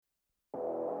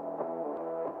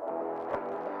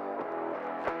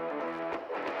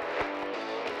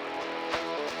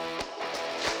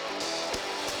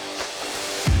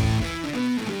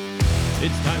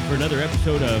It's time for another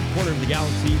episode of Corner of the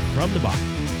Galaxy from the Box,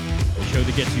 a show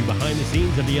that gets you behind the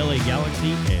scenes of the LA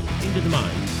Galaxy and into the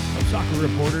minds of soccer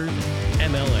reporters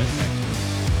and MLS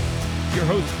experts. Your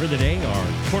hosts for the day are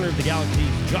Corner of the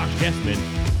Galaxy's Josh Kessman,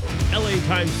 LA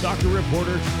Times soccer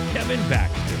reporter Kevin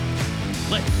Baxter.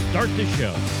 Let's start the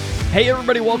show. Hey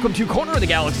everybody, welcome to Corner of the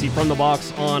Galaxy from the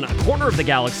Box on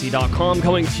cornerofthegalaxy.com,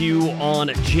 coming to you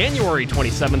on January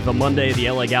 27th, a Monday. The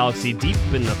LA Galaxy deep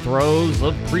in the throes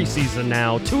of preseason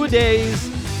now.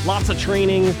 2-a-days, lots of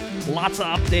training, lots of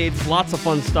updates, lots of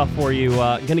fun stuff for you.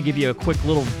 Going to give you a quick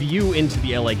little view into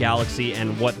the LA Galaxy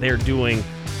and what they're doing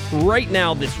right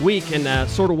now this week, and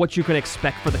sort of what you can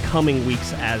expect for the coming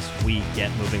weeks as we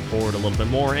get moving forward a little bit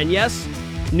more. And yes,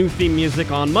 new theme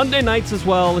music on Monday nights as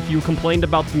well. If you complained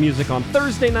about the music on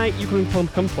Thursday night, you can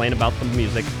complain about the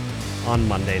music on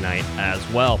Monday night as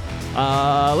well.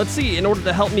 Let's see, in order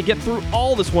to help me get through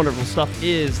all this wonderful stuff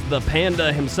is the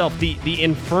panda himself, the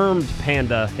infirmed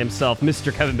panda himself,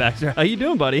 Mr. Kevin Baxter. How you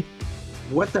doing, buddy?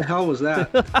 What the hell was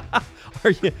that?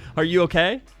 Are you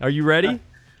okay? Are you ready?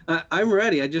 I'm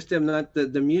ready. I just am not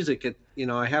the music.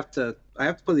 I have to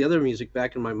put the other music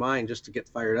back in my mind just to get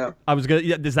fired up.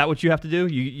 Is that what you have to do?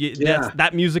 Yeah.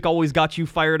 That music always got you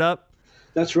fired up?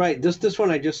 That's right. This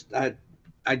one I just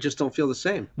don't feel the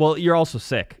same. Well, you're also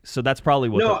sick, so that's probably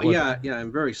what. Yeah.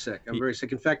 I'm very sick. I'm very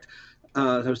sick. In fact,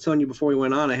 I was telling you before we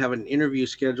went on, I have an interview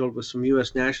scheduled with some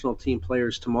U.S. national team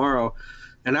players tomorrow,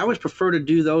 and I would prefer to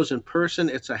do those in person.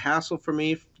 It's a hassle for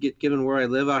me, given where I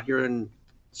live out here in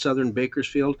southern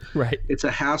Bakersfield. Right. It's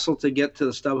a hassle to get to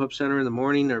the StubHub Center in the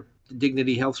morning, or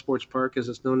Dignity Health Sports Park as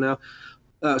it's known now.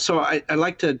 So I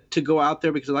like to go out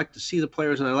there because I like to see the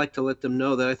players, and I like to let them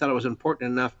know that I thought it was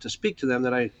important enough to speak to them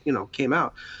that I came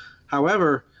out.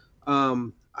 However,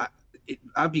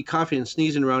 I'd be coughing and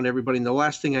sneezing around everybody, and the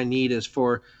last thing I need is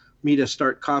for me to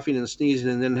start coughing and sneezing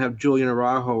and then have Julian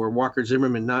Araujo or Walker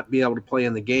Zimmerman not be able to play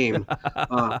in the game,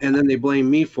 and then they blame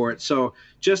me for it. So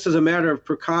just as a matter of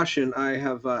precaution, I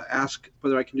have asked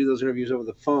whether I can do those interviews over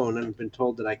the phone, and been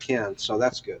told that I can. So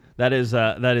that's good. That is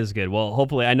good. Well,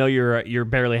 hopefully, I know you're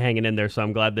barely hanging in there, so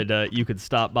I'm glad that you could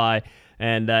stop by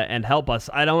and help us.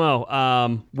 I don't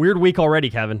know. Weird week already,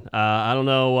 Kevin. I don't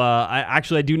know. I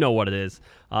do know what it is.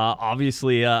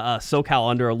 Obviously, SoCal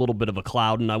under a little bit of a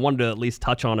cloud, and I wanted to at least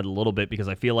touch on it a little bit because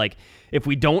I feel like if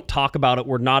we don't talk about it,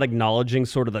 we're not acknowledging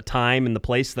sort of the time and the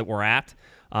place that we're at.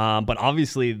 But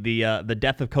obviously, the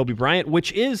death of Kobe Bryant,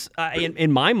 which is,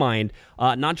 in my mind,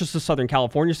 not just a Southern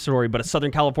California story, but a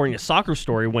Southern California soccer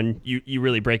story when you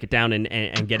really break it down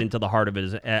and get into the heart of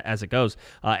it as it goes.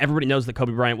 Everybody knows that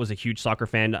Kobe Bryant was a huge soccer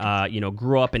fan,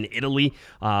 grew up in Italy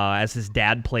as his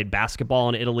dad played basketball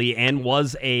in Italy and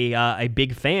was a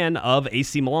big fan of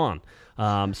AC Milan.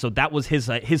 So that was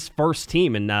his first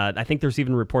team, and I think there's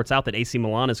even reports out that AC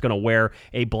Milan is going to wear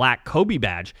a black Kobe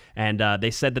badge, and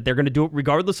they said that they're going to do it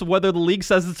regardless of whether the league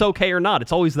says it's okay or not.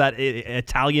 It's always that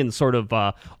Italian sort of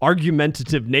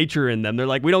argumentative nature in them. They're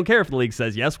like, we don't care if the league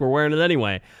says yes, we're wearing it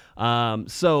anyway.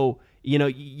 So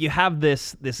you have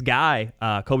this guy,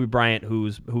 Kobe Bryant,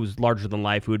 who's larger than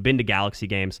life, who had been to Galaxy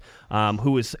games,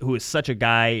 who is such a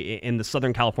guy in the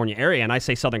Southern California area, and I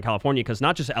say Southern California because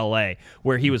not just L.A.,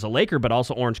 where he was a Laker, but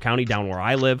also Orange County, down where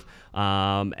I live,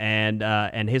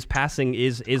 and his passing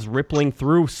is rippling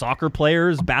through soccer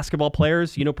players, basketball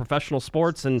players, professional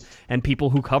sports, and people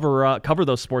who cover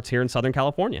those sports here in Southern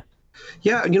California.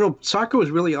 Yeah, soccer was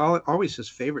really always his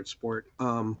favorite sport.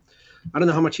 I don't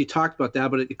know how much he talked about that,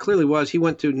 but it clearly was. He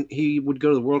would go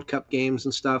to the World Cup games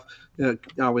and stuff.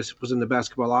 Always was in the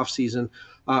basketball off season.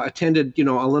 Attended,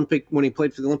 Olympic, when he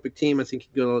played for the Olympic team. I think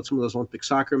he'd go to some of those Olympic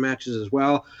soccer matches as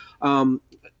well. I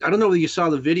don't know whether you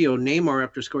saw the video. Neymar,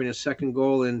 after scoring his second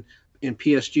goal in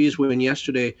PSG's win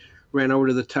yesterday, ran over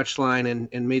to the touchline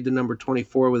and made the number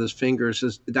 24 with his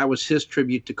fingers. That was his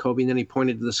tribute to Kobe, and then he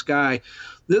pointed to the sky.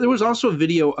 There was also a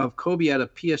video of Kobe at a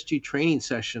PSG training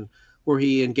session where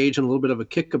he engaged in a little bit of a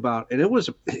kickabout, and it was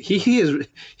he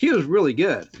was really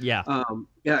good. Yeah.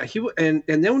 And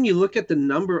then when you look at the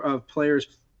number of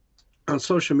players on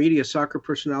social media, soccer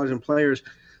personalities and players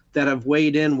that have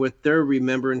weighed in with their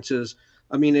remembrances,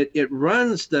 I mean, it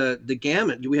runs the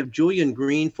gamut. We have Julian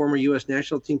Green, former U.S.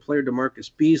 national team player, DeMarcus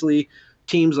Beasley,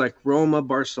 teams like Roma,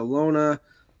 Barcelona,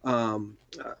 Robbie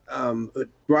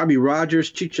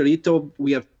Rogers, Chicharito.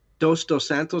 We have Dos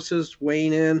Santos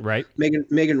weighing in. Right. Megan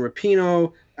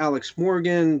Rapinoe, Alex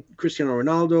Morgan, Cristiano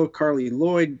Ronaldo, Carly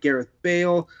Lloyd, Gareth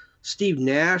Bale, Steve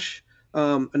Nash,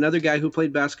 another guy who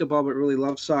played basketball but really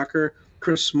loved soccer,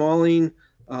 Chris Smalling,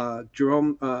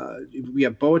 Jerome, we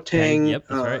have Boateng. Yep,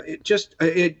 that's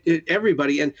right.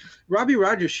 Everybody. And Robbie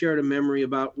Rogers shared a memory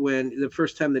about when the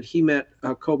first time that he met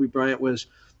Kobe Bryant was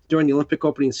during the Olympic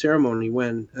opening ceremony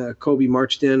when Kobe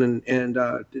marched in and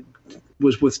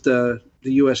was with the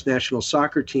U.S. national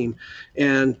soccer team.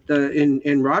 And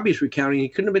in Robbie's recounting, he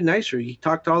couldn't have been nicer. He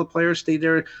talked to all the players, stayed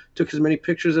there, took as many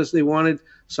pictures as they wanted,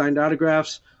 signed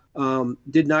autographs.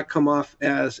 Did not come off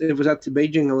as, it was at the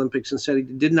Beijing Olympics, and said he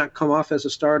did not come off as a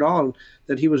star at all, and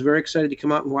that he was very excited to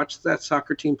come out and watch that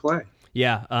soccer team play.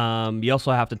 Yeah, you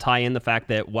also have to tie in the fact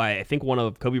that I think one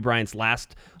of Kobe Bryant's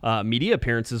last media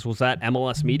appearances was at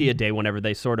MLS Media Day whenever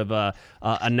they sort of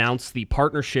announced the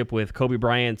partnership with Kobe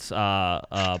Bryant's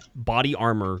body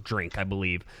armor drink, I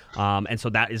believe. And so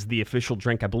that is the official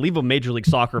drink, I believe, of Major League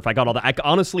Soccer, if I got all that.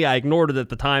 Honestly, I ignored it at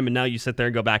the time, and now you sit there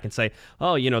and go back and say,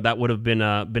 oh, that would have been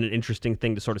an interesting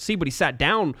thing to sort of see. But he sat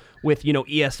down with,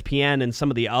 ESPN and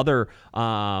some of the other,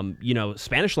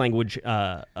 Spanish language,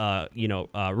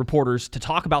 reporters to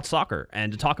talk about soccer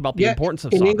and to talk about the importance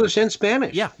of in soccer. English and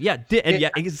Spanish. Yeah,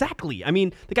 exactly. I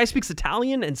mean, the guy speaks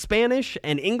Italian and Spanish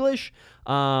and English.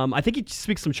 I think he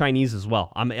speaks some Chinese as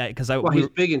well. He's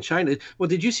big in China. Well,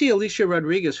 did you see Alicia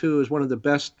Rodriguez, who is one of the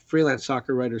best freelance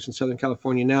soccer writers in Southern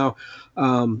California now?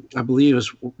 I believe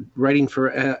is writing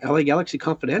for LA Galaxy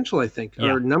Confidential, I think,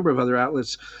 or a number of other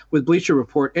outlets with Bleacher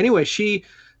Report. Anyway, she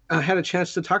had a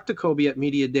chance to talk to Kobe at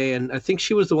Media Day, and I think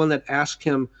she was the one that asked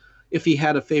him if he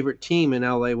had a favorite team in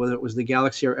LA, whether it was the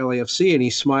Galaxy or LAFC, and he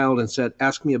smiled and said,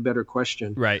 "Ask me a better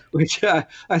question." Right. Which I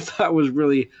thought was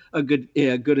really a good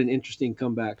and interesting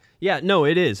comeback. Yeah, no,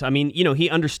 it is. I mean, he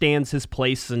understands his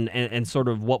place and sort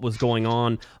of what was going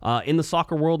on in the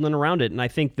soccer world and around it. And I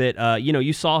think that,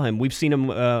 you saw him. We've seen him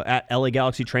at LA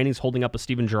Galaxy trainings holding up a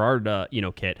Steven Gerrard,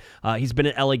 kit. He's been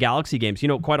at LA Galaxy games.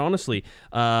 Quite honestly,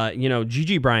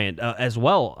 Gigi Bryant as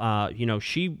well.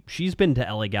 She's been to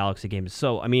LA Galaxy games.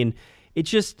 So, I mean,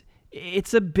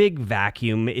 it's a big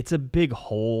vacuum. It's a big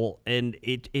hole, and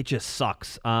it just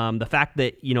sucks. The fact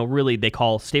that, really they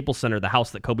call Staples Center the house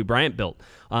that Kobe Bryant built,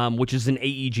 which is an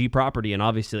AEG property, and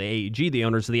obviously AEG, the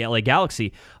owners of the LA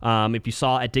Galaxy. If you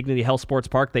saw at Dignity Health Sports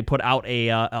Park, they put out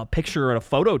a picture and a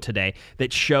photo today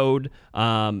that showed,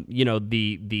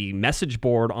 the message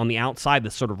board on the outside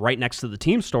that's sort of right next to the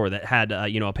team store that had,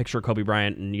 a picture of Kobe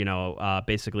Bryant and,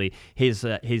 basically his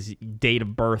date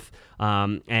of birth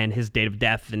and his date of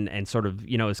death and sort of,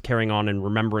 is carrying on in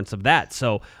remembrance of that.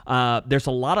 So there's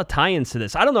a lot of tie-ins to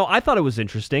this. I don't know. I thought it was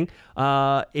interesting.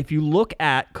 If you look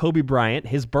at Kobe Bryant,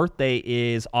 his birthday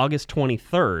is August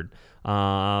 23rd.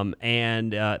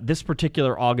 And this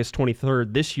particular August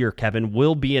 23rd this year, Kevin,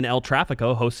 will be in El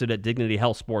Tráfico, hosted at Dignity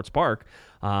Health Sports Park,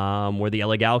 where the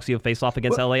LA Galaxy will face off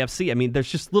against LAFC. I mean,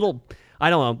 there's just little... I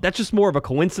don't know. That's just more of a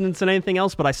coincidence than anything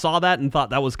else, but I saw that and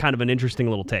thought that was kind of an interesting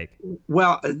little take.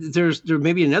 Well, there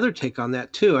may be another take on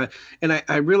that too.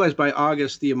 I realize by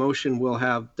August the emotion will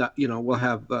have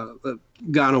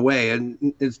gone away,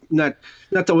 and it's not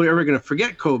that we're ever going to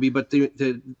forget Kobe, but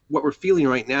what we're feeling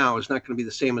right now is not going to be the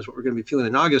same as what we're going to be feeling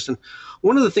in August. And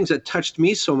one of the things that touched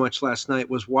me so much last night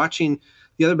was watching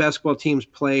the other basketball teams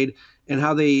played and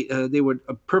how they would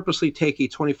purposely take a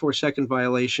 24-second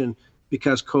violation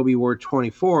because Kobe wore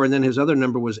 24, and then his other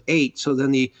number was 8. So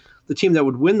then the team that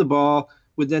would win the ball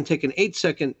would then take an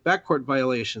 8-second backcourt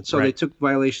violation. So They took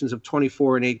violations of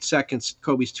 24 and 8 seconds,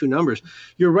 Kobe's two numbers.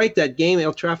 You're right, that game,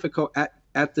 El Tráfico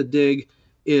at the Dig,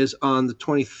 is on the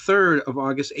 23rd of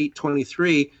August,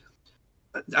 8:23.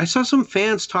 I saw some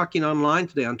fans talking online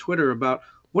today on Twitter about,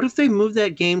 what if they moved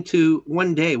that game to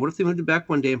one day? What if they moved it back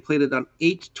one day and played it on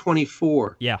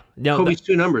 8/24? Yeah. No, Kobe's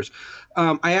two numbers.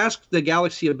 I asked the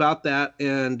Galaxy about that,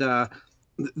 and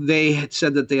they had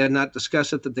said that they had not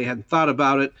discussed it, that they hadn't thought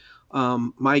about it.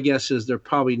 My guess is they're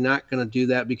probably not going to do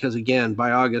that because, again,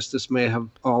 by August, this may have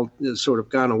all sort of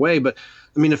gone away. But,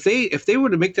 I mean, if they were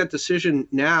to make that decision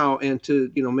now and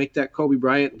to, make that Kobe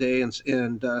Bryant Day,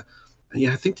 and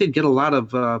I think they'd get a lot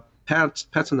of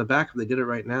pats on the back if they did it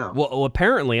right now. Well,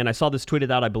 apparently, and I saw this tweeted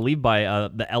out, I believe, by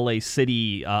the LA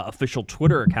City official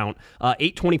Twitter account,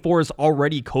 8/24 is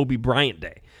already Kobe Bryant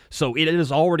Day. So it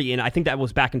is already, and I think that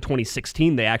was back in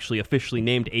 2016, they actually officially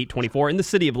named 8/24 in the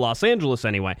city of Los Angeles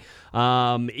anyway.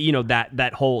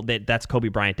 That's Kobe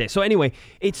Bryant Day. So anyway,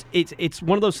 it's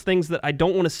one of those things that I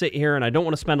don't want to sit here and I don't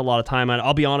want to spend a lot of time on.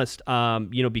 I'll be honest,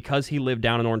 because he lived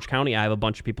down in Orange County, I have a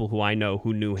bunch of people who I know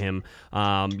who knew him.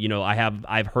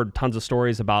 I've heard tons of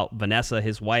stories about Vanessa,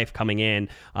 his wife, coming in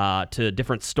to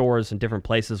different stores and different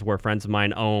places where friends of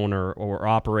mine own or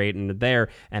operate and are there,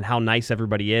 and how nice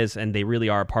everybody is, and they really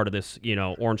are a part part of this,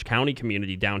 Orange County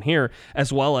community down here,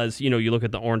 as well as, you look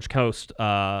at the Orange Coast,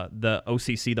 the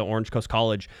OCC, the Orange Coast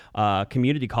College,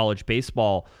 community college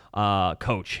baseball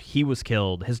coach. He was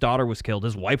killed. His daughter was killed.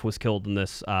 His wife was killed in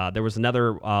this. There was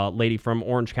another lady from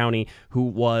Orange County who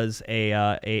was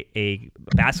a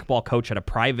basketball coach at a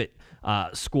private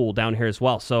school down here as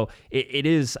well. So it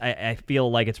is, I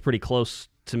feel like it's pretty close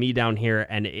to me down here,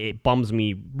 and it bums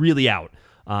me really out.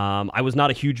 I was not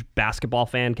a huge basketball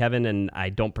fan, Kevin, and I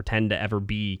don't pretend to ever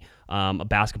be a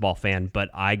basketball fan, but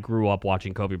I grew up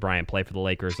watching Kobe Bryant play for the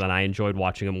Lakers, and I enjoyed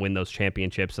watching him win those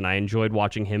championships, and I enjoyed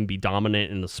watching him be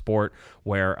dominant in the sport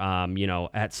where,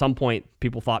 at some point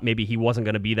people thought maybe he wasn't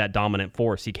going to be that dominant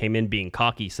force. He came in being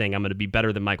cocky, saying, I'm going to be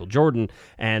better than Michael Jordan,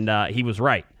 and he was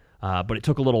right. But it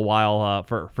took a little while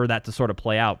for that to sort of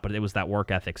play out. But it was that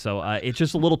work ethic. So it's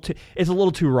just a little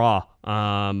too raw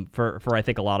for I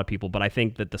think a lot of people. But I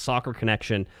think that the soccer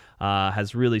connection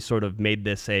has really sort of made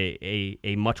this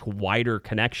a much wider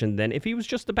connection than if he was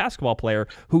just a basketball player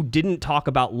who didn't talk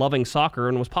about loving soccer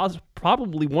and was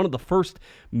probably one of the first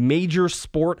major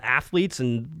sport athletes,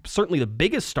 and certainly the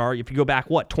biggest star, if you go back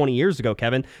 20 years ago,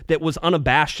 Kevin, that was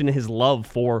unabashed in his love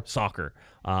for soccer.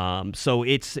 So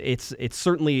it's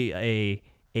certainly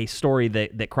a story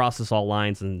that crosses all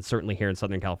lines, and certainly here in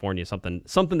Southern California, something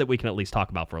that we can at least talk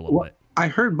about for a little bit. I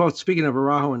heard both, speaking of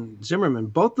Araujo and Zimmerman,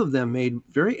 both of them made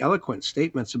very eloquent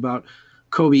statements about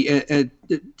Kobe, and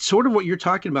sort of what you're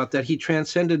talking about, that he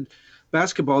transcended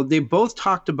basketball. They both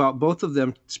talked about, both of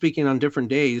them speaking on different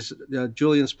days.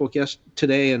 Julian spoke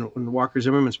today, and Walker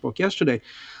Zimmerman spoke yesterday.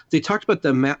 They talked about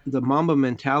the Mamba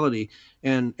mentality,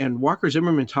 and Walker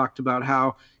Zimmerman talked about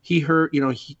how he heard,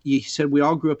 he said, we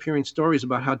all grew up hearing stories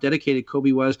about how dedicated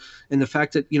Kobe was, and the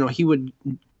fact that, he would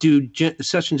do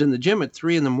sessions in the gym at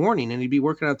 3 a.m, and he'd be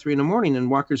working out at 3 a.m. And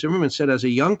Walker Zimmerman said, as a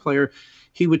young player,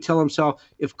 he would tell himself,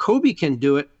 if Kobe can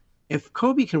do it, if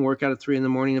Kobe can work out at 3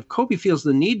 a.m, if Kobe feels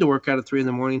the need to work out at 3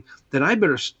 a.m, then I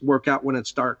better work out when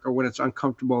it's dark, or when it's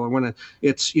uncomfortable, or when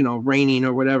it's raining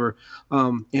or whatever.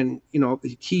 And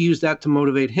he used that to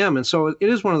motivate him. And so it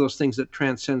is one of those things that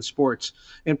transcends sports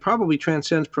and probably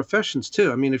transcends professions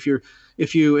too. I mean, if you're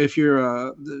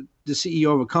the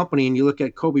CEO of a company and you look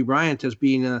at Kobe Bryant as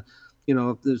being the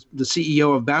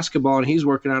CEO of basketball, and he's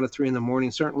working out at 3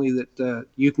 a.m, certainly that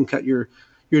you can cut your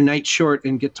night short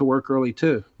and get to work early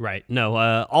too. Right. No,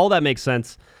 all that makes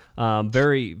sense.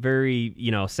 Very, very,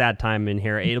 sad time in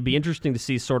here. It'll be interesting to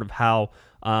see sort of how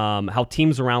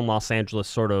teams around Los Angeles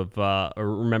sort of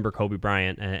remember Kobe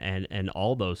Bryant and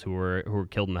all those who were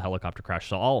killed in the helicopter crash.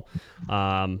 So all,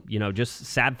 just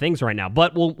sad things right now.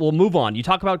 But we'll move on. You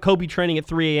talk about Kobe training at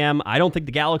 3 a.m. I don't think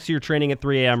the Galaxy are training at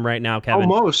 3 a.m. right now, Kevin.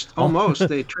 Almost.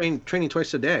 They training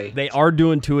twice a day. They are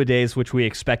doing 2-a-days, which we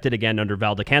expected again under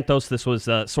Valdecantos. This was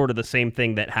sort of the same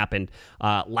thing that happened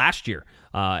last year.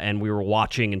 And we were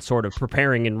watching and sort of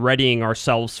preparing and readying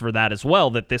ourselves for that as well,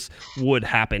 that this would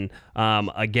happen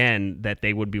again, that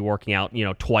they would be working out,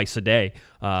 twice a day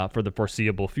for the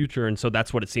foreseeable future. And so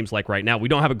that's what it seems like right now. We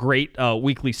don't have a great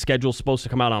weekly schedule supposed to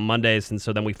come out on Mondays, and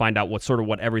so then we find out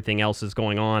what everything else is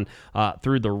going on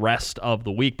through the rest of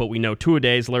the week. But we know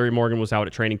 2-a-days. Larry Morgan was out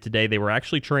at training today. They were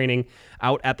actually training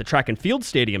out at the track and field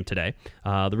stadium today.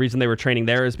 The reason they were training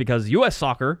there is because U.S.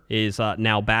 Soccer is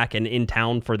now back and in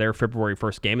town for their February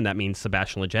 1st game, and that means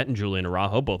Sebastian Lletget and Julian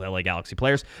Araujo, both LA Galaxy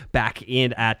players, back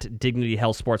in at Dignity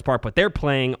Health Sports Park, but they're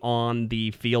playing on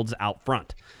the fields out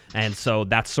front. And so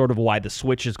that's sort of why the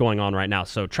switch is going on right now.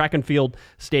 So track and field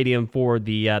stadium for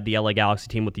the LA Galaxy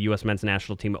team, with the U.S. men's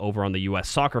national team over on the U.S.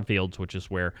 soccer fields, which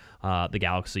is where the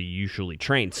Galaxy usually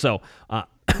train. So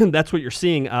that's what you're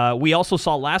seeing. We also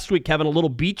saw last week, Kevin, a little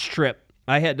beach trip.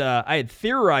 I had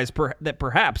theorized that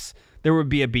perhaps there would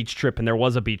be a beach trip, and there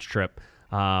was a beach trip.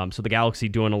 So the Galaxy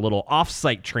doing a little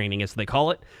off-site training, as they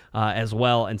call it, as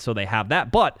well. And so they have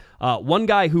that. But one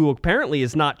guy who apparently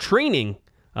is not training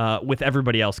with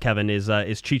everybody else, Kevin, is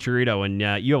Chicharito, and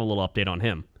you have a little update on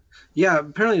him. Yeah,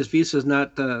 apparently his visa is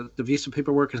not, the visa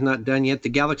paperwork is not done yet. The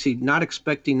Galaxy not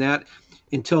expecting that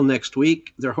until next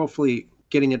week. They're hopefully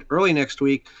getting it early next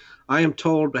week. I am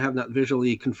told, I have not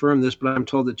visually confirmed this, but I'm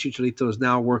told that Chicharito is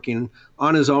now working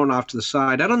on his own off to the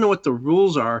side. I don't know what the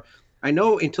rules are. I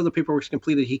know until the paperwork's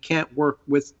completed, he can't work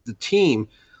with the team,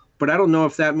 but I don't know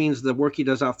if that means the work he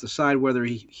does off the side, whether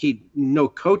he no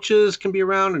coaches can be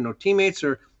around or no teammates,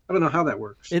 or I don't know how that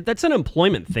works. That's an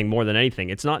employment thing more than anything.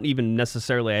 It's not even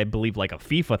necessarily, I believe, like a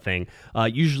FIFA thing.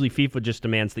 Usually FIFA just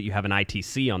demands that you have an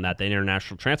ITC on that, the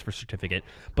International Transfer Certificate.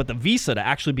 But the visa, to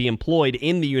actually be employed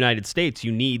in the United States,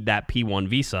 you need that P1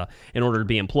 visa in order to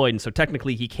be employed. And so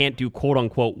technically he can't do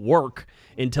quote-unquote work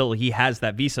until he has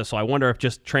that visa. So I wonder if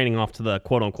just training off to the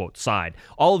quote-unquote side.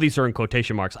 All of these are in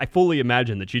quotation marks. I fully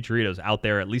imagine that Chicharito's out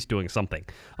there at least doing something.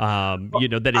 I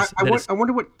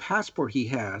wonder what passport he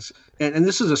has. And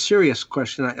this is a serious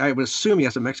question. I would assume he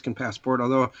has a Mexican passport,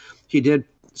 although he did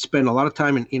spend a lot of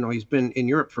time he's been in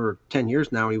Europe for 10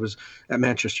 years now. He was at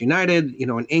Manchester United,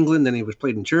 in England, then he was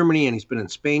played in Germany, and he's been in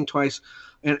Spain twice.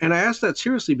 And I asked that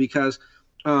seriously because,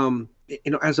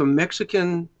 as a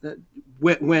Mexican,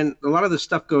 when a lot of this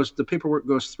stuff the paperwork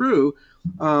goes through,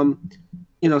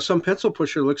 some pencil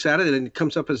pusher looks at it and it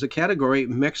comes up as a category.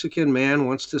 Mexican man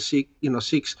wants to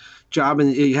seeks job,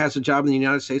 and he has a job in the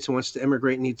United States and wants to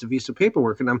immigrate and needs a visa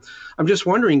paperwork. And I'm just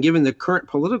wondering, given the current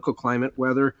political climate,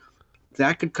 whether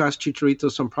that could cause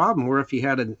Chicharito some problem, where if he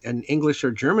had an English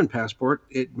or German passport,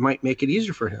 it might make it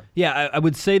easier for him. Yeah, I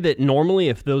would say that normally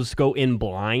if those go in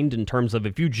blind, in terms of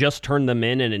if you just turn them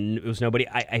in and it was nobody,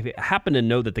 I happen to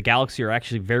know that the Galaxy are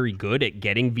actually very good at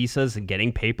getting visas and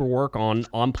getting paperwork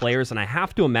on players, and I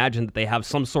have to imagine that they have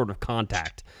some sort of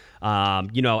contact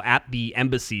at the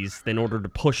embassies in order to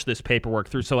push this paperwork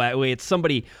through. So that way it's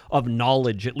somebody of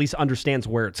knowledge, at least understands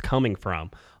where it's coming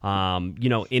from,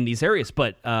 in these areas.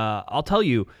 But I'll tell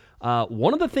you,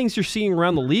 one of the things you're seeing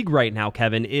around the league right now,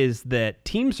 Kevin, is that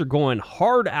teams are going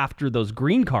hard after those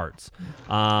green cards.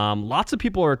 Lots of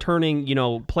people are turning,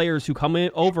 players who come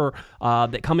in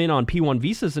that come in on P1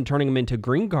 visas and turning them into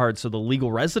green cards, so the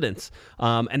legal residents.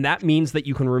 And that means that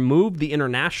you can remove the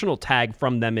international tag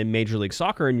from them in Major League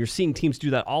Soccer, and you're seeing teams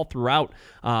do that all throughout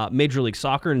Major League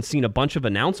Soccer and seen a bunch of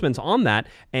announcements on that.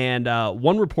 And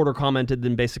one reporter commented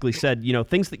and basically said,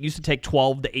 things that used to take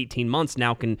 12 to 18 months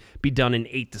now can be done in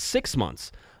 8 to 6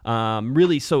 months.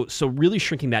 Really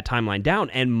shrinking that timeline down.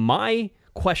 And my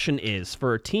question is,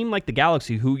 for a team like the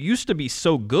Galaxy, who used to be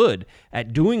so good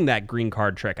at doing that green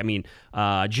card trick,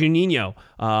 Juninho,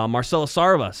 Marcelo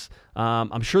Sarvas,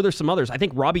 I'm sure there's some others. I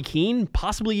think Robbie Keane,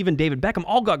 possibly even David Beckham,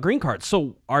 all got green cards.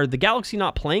 So are the Galaxy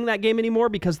not playing that game anymore?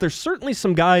 Because there's certainly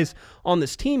some guys on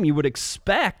this team you would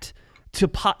expect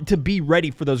to be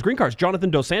ready for those green cards.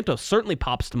 Jonathan Dos Santos certainly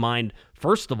pops to mind,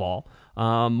 first of all,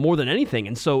 more than anything.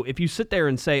 And so if you sit there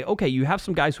and say, okay, you have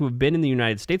some guys who have been in the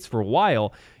United States for a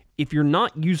while, if you're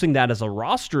not using that as a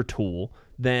roster tool,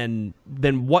 then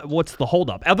what's the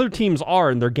holdup? Other teams are,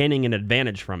 and they're gaining an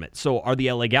advantage from it. So are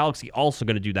the LA Galaxy also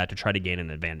going to do that to try to gain an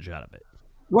advantage out of it?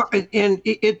 Well, and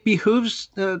it behooves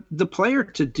the player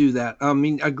to do that.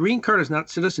 A green card is not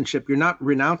citizenship. You're not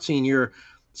renouncing your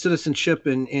citizenship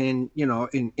in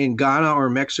Ghana or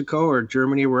Mexico or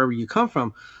Germany or wherever you come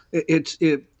from.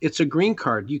 It's a green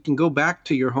card. You can go back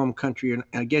to your home country, and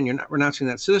again, you're not renouncing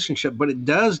that citizenship, but it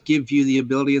does give you the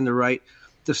ability and the right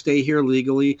to stay here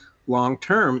legally long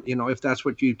term, if that's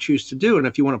what you choose to do. And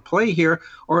if you want to play here,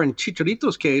 or in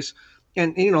Chicharito's case,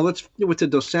 and let's with the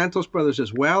Dos Santos brothers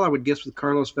as well, I would guess with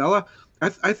Carlos Vela,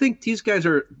 I think these guys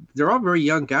they're all very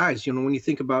young guys. When you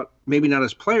think about, maybe not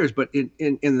as players, but in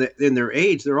their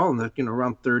age, they're all in the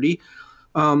around 30.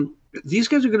 These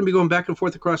guys are going to be going back and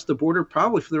forth across the border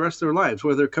probably for the rest of their lives,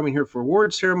 whether they're coming here for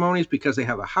award ceremonies because they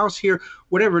have a house here,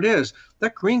 whatever it is.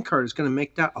 That green card is going to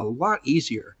make that a lot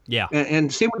easier. Yeah.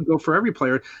 And same would go for every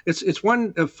player. It's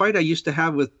one fight I used to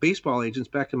have with baseball agents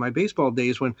back in my baseball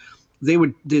days, when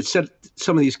they'd set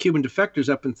some of these Cuban defectors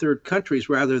up in third countries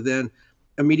rather than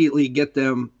immediately get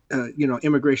them,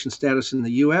 immigration status in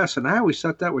the U.S. And I always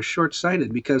thought that was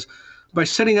short-sighted, because by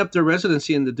setting up their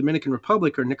residency in the Dominican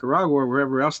Republic or Nicaragua or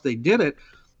wherever else they did it,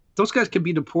 those guys can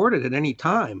be deported at any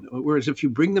time. Whereas if you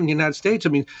bring them to the United States,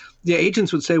 the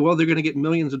agents would say, well, they're going to get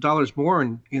millions of dollars more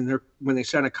when they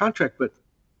sign a contract. But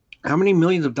how many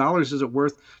millions of dollars is it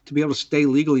worth to be able to stay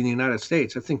legally in the United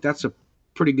States? I think that's a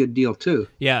pretty good deal too.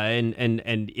 Yeah,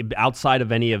 and outside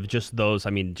of any of just those,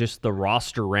 just the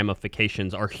roster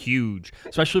ramifications are huge,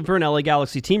 especially for an LA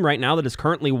Galaxy team right now that is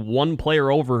currently one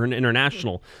player over an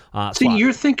international See,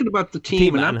 you're thinking about the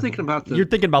team, and I'm thinking about you're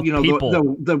thinking about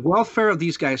people, the welfare of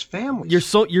these guys' families.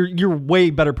 You're way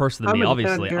better person than me,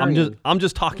 obviously. I'm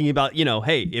just talking about,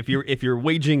 hey, if you're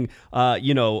waging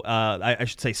I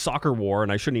should say soccer war,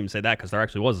 and I shouldn't even say that because there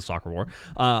actually was a soccer war.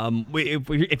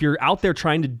 If you're out there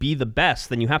trying to be the best, MLS,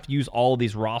 then you have to use all of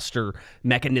these roster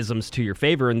mechanisms to your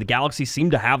favor, and the Galaxy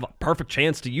seem to have a perfect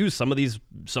chance to use some of these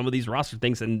roster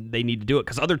things, and they need to do it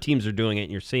because other teams are doing it,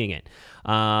 and you're seeing it.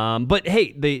 But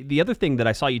hey, the other thing that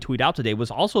I saw you tweet out today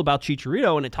was also about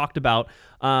Chicharito, and it talked about,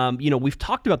 we've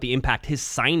talked about the impact his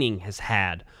signing has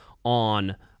had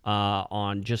on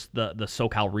just the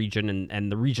SoCal region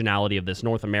and the regionality of this.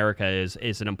 North America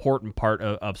is an important part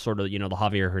of sort of, the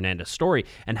Javier Hernandez story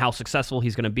and how successful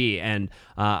he's going to be. And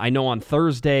I know on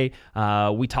Thursday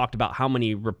we talked about how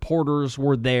many reporters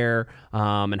were there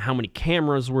and how many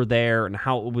cameras were there and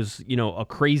how it was,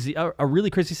 a really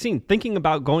crazy scene. Thinking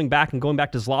about going back to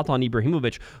Zlatan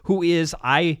Ibrahimovic, who is,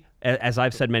 as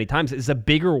I've said many times, is a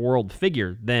bigger world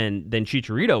figure than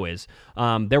Chicharito is.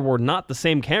 There were not the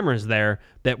same cameras there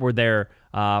that were there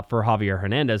for Javier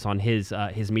Hernandez on his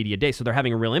media day. So they're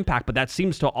having a real impact, but that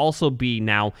seems to also be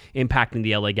now impacting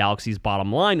the LA Galaxy's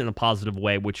bottom line in a positive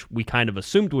way, which we kind of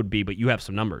assumed would be, but you have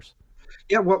some numbers.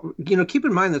 Yeah, well, keep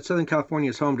in mind that Southern California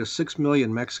is home to 6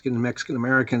 million Mexican and Mexican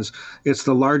Americans. It's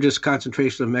the largest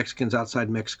concentration of Mexicans outside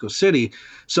Mexico City.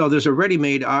 So there's a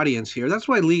ready-made audience here. That's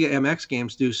why Liga MX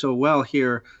games do so well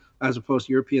here as opposed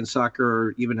to European soccer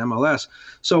or even MLS.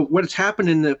 So what's happened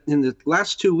in the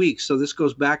last 2 weeks, so this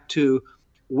goes back to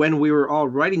when we were all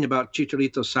writing about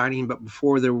Chicharito signing, but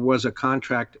before there was a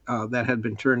contract that had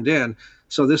been turned in.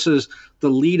 So this is the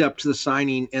lead up to the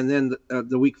signing, and then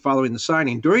the week following the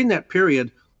signing. During that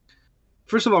period,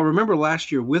 first of all, remember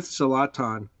last year with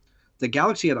Zlatan, the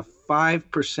Galaxy had a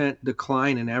 5%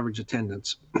 decline in average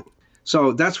attendance.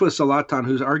 So that's with Zlatan,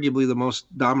 who's arguably the most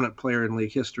dominant player in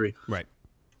league history. Right.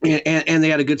 And they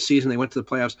had a good season. They went to the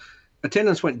playoffs.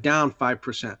 Attendance went down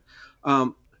 5%.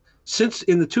 Since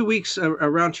in the 2 weeks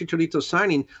around Chicharito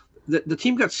signing, the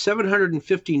team got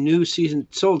 750 new season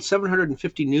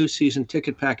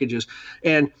ticket packages,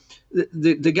 and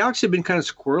the Galaxy have been kind of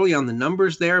squirrely on the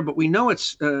numbers there, but we know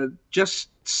it's just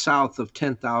south of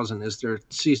 10,000 is their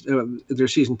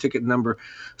season ticket number.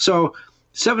 So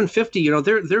 750,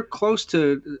 they're close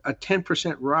to a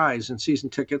 10% rise in season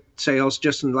ticket sales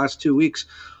just in the last 2 weeks.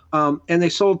 And they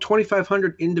sold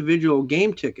 2,500 individual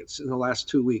game tickets in the last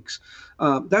 2 weeks.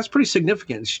 That's pretty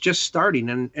significant. It's just starting,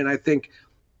 and I think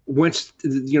once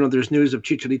there's news of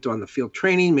Chicharito on the field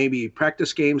training, maybe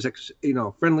practice games,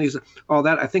 friendlies, all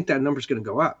that, I think that number's going to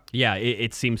go up. Yeah,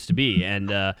 it seems to be,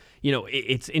 and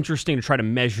it's interesting to try to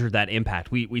measure that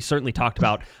impact. We certainly talked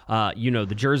about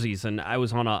the jerseys, and I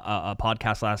was on a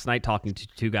podcast last night talking to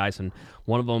two guys, and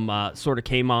one of them sort of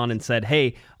came on and said,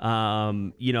 "Hey,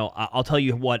 I'll tell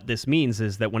you what this means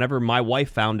is that whenever my wife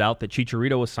found out that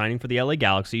Chicharito was signing for the LA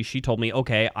Galaxy, she told me,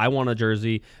 okay, I want a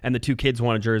jersey, and the two kids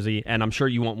want a jersey, and I'm sure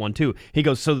you want one too." He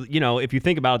goes, "So if you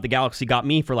think about it, the Galaxy got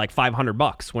me for like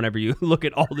 $500 whenever you look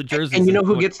at all the jerseys." And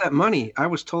who gets that money? I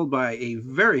was told by a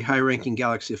very high-ranking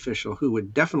Galaxy official who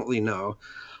would definitely know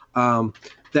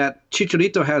that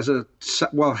Chicharito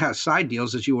has side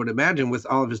deals, as you would imagine, with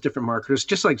all of his different marketers,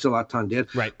 just like Zlatan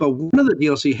did. Right. But one of the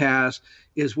deals he has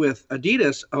is with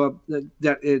Adidas,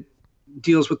 that it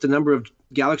deals with the number of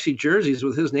Galaxy jerseys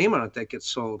with his name on it that gets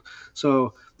sold.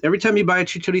 So every time you buy a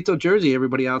Chicharito jersey,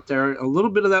 everybody out there, a little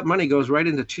bit of that money goes right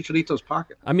into Chicharito's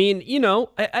pocket. I mean,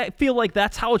 I feel like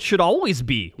that's how it should always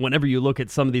be whenever you look at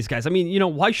some of these guys. I mean,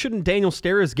 why shouldn't Daniel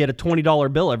Steres get a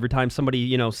 $20 bill every time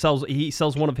somebody,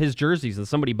 sells one of his jerseys and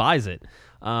somebody buys it?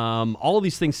 All of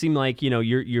these things seem like,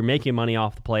 you're making money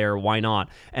off the player. Why not?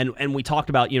 And we talked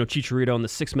about, Chicharito and the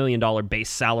 $6 million base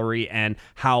salary and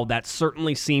how that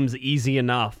certainly seems easy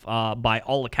enough, by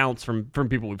all accounts from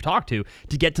people we've talked to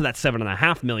get to that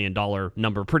 $7.5 million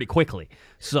number pretty quickly.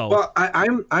 So, well,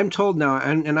 I'm told now,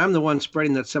 and I'm the one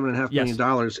spreading that $7.5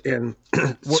 million, and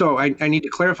so I need to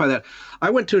clarify that. I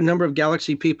went to a number of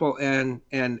Galaxy people and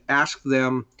asked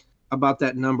them about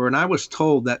that number, and I was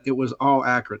told that it was all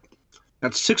accurate.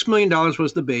 That $6 million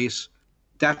was the base.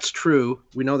 That's true.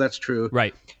 We know that's true.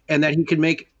 Right. And that he could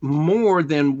make more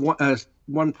than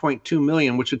 1.2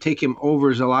 million, which would take him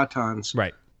over Zlatan's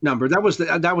number. That was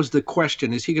the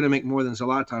question. Is he going to make more than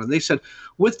Zlatan? And they said,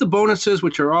 with the bonuses,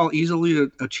 which are all easily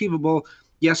achievable,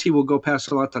 yes, he will go past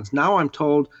Zlatan's. Now I'm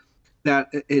told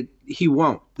that he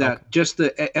won't. That just the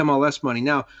MLS money.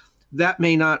 Now, that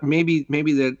may not. Maybe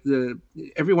the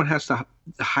everyone has to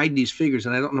hide these figures,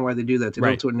 and I don't know why they do that. They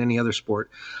don't do it in any other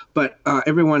sport, but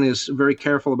everyone is very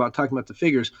careful about talking about the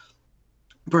figures.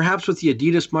 Perhaps with the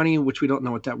Adidas money, which we don't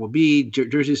know what that will be,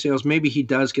 jersey sales, maybe he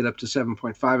does get up to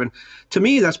 7.5. And to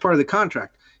me, that's part of the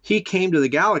contract. He came to the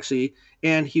Galaxy,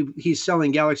 and he's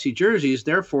selling Galaxy jerseys.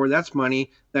 Therefore, that's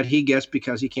money that he gets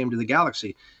because he came to the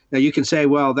Galaxy. Now, you can say,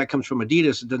 well, that comes from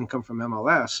Adidas. It doesn't come from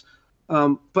MLS.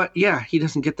 But yeah, he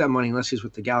doesn't get that money unless he's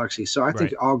with the Galaxy. So I think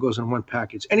Right. it all goes in one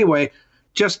package. Anyway,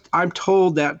 I'm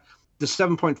told that the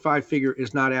 7.5 figure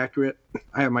is not accurate.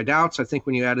 I have my doubts. I think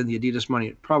when you add in the Adidas money,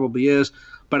 it probably is.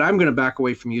 But I'm going to back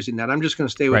away from using that. I'm just going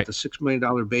to stay with Right. the $6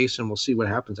 million base, and we'll see what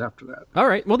happens after that. All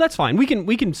right. Well, that's fine. We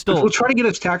can still. We'll try to get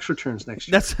his tax returns next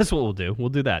year. That's what we'll do. We'll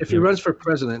do that. If he runs for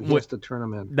president, he has to turn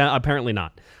them in. No, apparently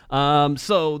not.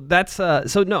 So that's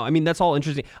so no. I mean, that's all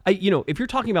interesting. If you're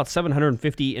talking about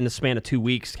 750 in the span of 2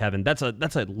 weeks, Kevin, that's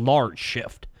a large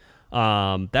shift.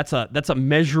 That's a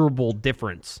measurable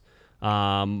difference.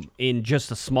 In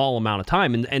just a small amount of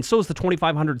time, and so is the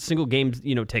 2,500 single game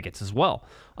tickets as well.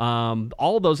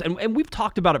 All of those, and we've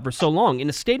talked about it for so long. In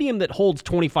a stadium that holds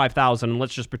 25,000,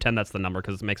 let's just pretend that's the number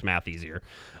because it makes math easier.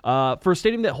 For a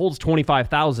stadium that holds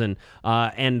 25,000,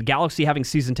 and Galaxy having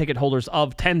season ticket holders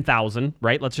of 10,000,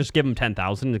 right? Let's just give them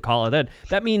 10,000 and call it that.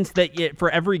 That means that for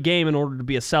every game, in order to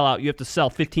be a sellout, you have to sell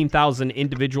 15,000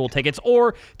 individual tickets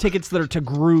or tickets that are to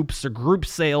groups or group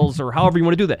sales or however you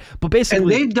want to do that. But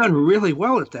basically, and they've done really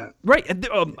well at that. Right,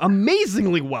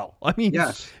 amazingly well. I mean,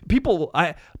 yes. People,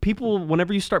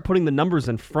 whenever you start putting the numbers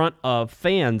in front of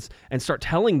fans and start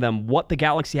telling them what the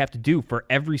Galaxy have to do for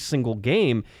every single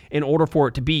game in order for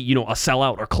it to be, a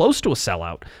sellout or close to a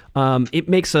sellout, it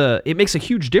makes a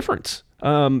huge difference.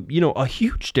 A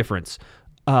huge difference.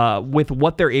 With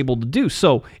what they're able to do.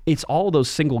 So it's all those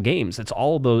single games. It's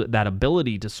all that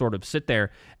ability to sort of sit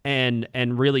there and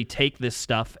really take this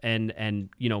stuff and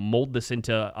mold this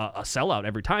into a sellout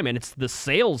every time. And it's the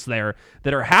sales there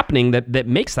that are happening that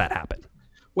makes that happen.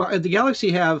 Well, the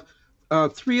Galaxy have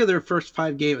 3 of their first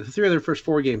 4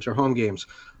 games are home games.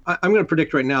 I'm going to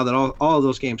predict right now that all of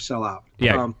those games sell out.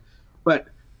 Yeah. But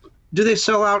do they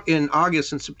sell out in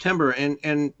August and September?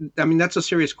 And I mean, that's a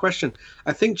serious question.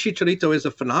 I think Chicharito is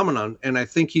a phenomenon, and I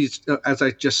think he's, as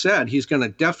I just said, he's going to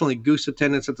definitely goose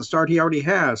attendance at the start. He already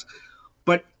has.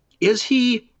 But is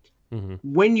he,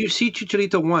 when you see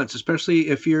Chicharito once, especially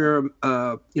if you're,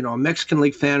 a Mexican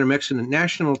League fan or Mexican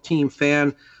national team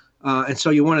fan, and so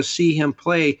you want to see him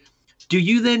play, do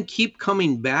you then keep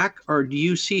coming back, or do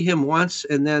you see him once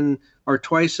and then or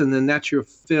twice and then that's your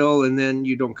fill and then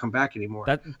you don't come back anymore?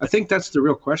 I think that's the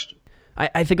real question.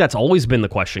 I think that's always been the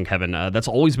question, Kevin. That's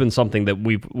always been something that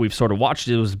we've sort of watched.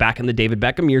 It was back in the David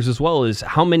Beckham years as well. Is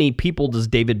how many people does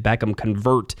David Beckham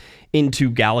convert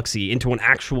into an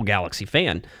actual Galaxy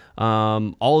fan?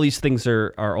 All these things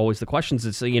are always the questions.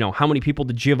 It's how many people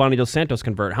did Giovanni Dos Santos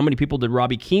convert? How many people did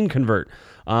Robbie Keane convert?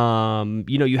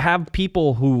 You have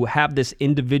people who have this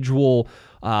individual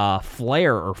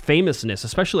flair or famousness,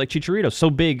 especially like Chicharito, so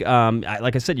big.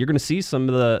 Like I said, you're going to see some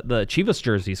of the Chivas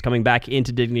jerseys coming back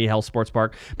into Dignity Health Sports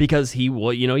Park because he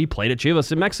played at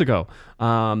Chivas in Mexico.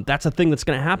 That's a thing that's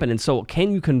going to happen. And so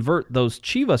can you convert those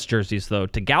Chivas jerseys though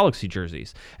to Galaxy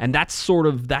jerseys? And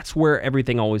that's where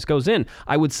everything always goes in.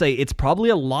 I would say it's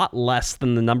probably a lot less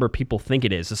than the number people think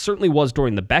it is. It certainly was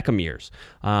during the Beckham years.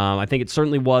 I think it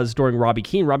certainly was during Robbie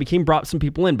Keane. Robbie Keane brought some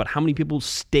people in, but how many people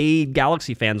stayed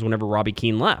Galaxy fans whenever Robbie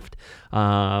Keane left?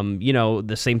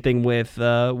 The same thing with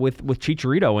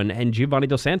Chicharito and Giovanni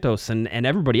Dos Santos and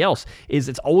everybody else.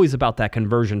 It's always about that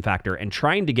conversion factor and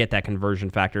trying to get that conversion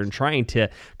factor and trying to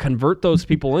convert those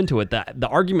people into it. The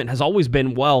argument has always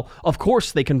been, well, of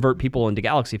course they convert people into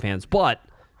Galaxy fans, but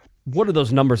what are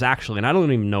those numbers actually? And I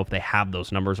don't even know if they have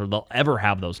those numbers or they'll ever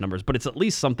have those numbers, but it's at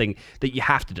least something that you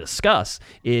have to discuss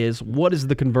is what is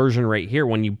the conversion rate here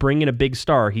when you bring in a big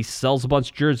star, he sells a bunch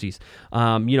of jerseys,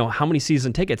 how many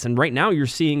season tickets? And right now you're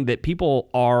seeing that people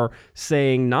are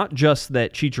saying not just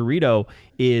that Chicharito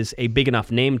is a big enough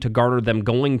name to garner them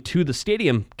going to the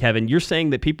stadium, Kevin. You're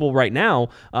saying that people right now,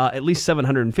 at least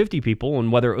 750 people,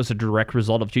 and whether it was a direct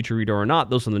result of Chicharito or not,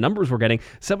 those are the numbers we're getting.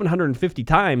 750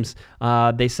 times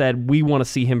they said we want to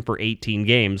see him for 18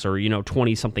 games or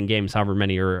 20-something games, however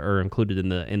many are included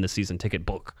in the season ticket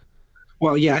book.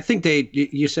 Well, yeah, I think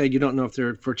you said you don't know if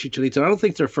they're for Chicharito. I don't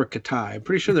think they're for Katai. I'm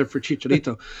pretty sure they're for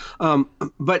Chicharito.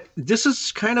 But this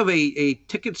is kind of a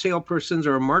ticket salesperson's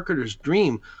or a marketer's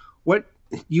dream. What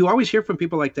you always hear from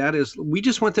people like that is we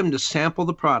just want them to sample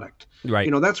the product.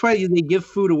 Right. That's why they give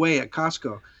food away at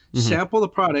Costco. Sample the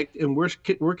product, and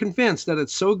we're convinced that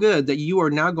it's so good that you are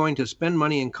now going to spend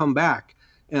money and come back.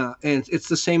 And it's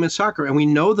the same in soccer, and we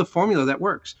know the formula that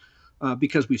works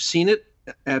because we've seen it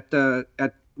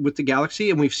with the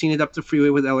Galaxy, and we've seen it up the freeway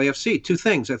with LAFC. Two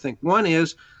things, I think. One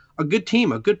is a good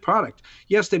team, a good product.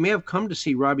 Yes, they may have come to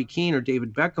see Robbie Keane or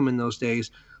David Beckham in those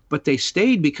days, but they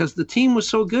stayed because the team was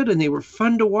so good and they were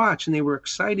fun to watch and they were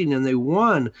exciting and they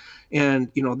won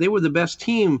and, they were the best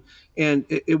team. And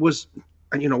it was,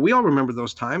 we all remember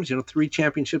those times, 3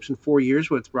 championships in 4 years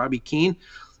with Robbie Keane.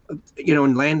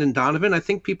 and Landon Donovan. I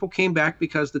think people came back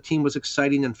because the team was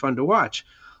exciting and fun to watch.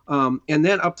 And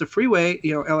then up the freeway,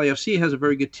 LAFC has a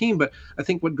very good team, but I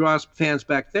think what draws fans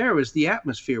back there is the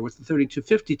atmosphere with the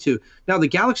 32-52. Now, the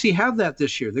Galaxy have that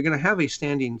this year. They're going to have a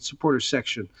standing supporters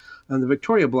section on the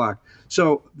Victoria block.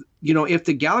 So, if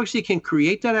the Galaxy can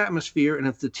create that atmosphere and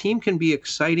if the team can be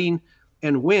exciting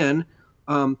and win,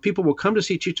 people will come to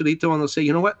see Chicharito and they'll say,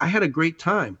 you know what, I had a great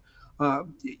time.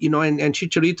 And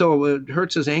Chicharito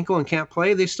hurts his ankle and can't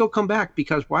play, they still come back.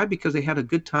 Because why? Because they had a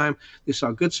good time. They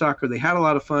saw good soccer. They had a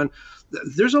lot of fun.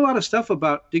 There's a lot of stuff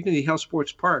about Dignity Health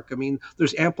Sports Park. I mean,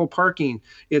 there's ample parking.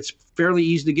 It's fairly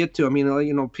easy to get to. I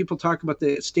mean, people talk about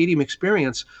the stadium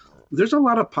experience. There's a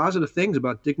lot of positive things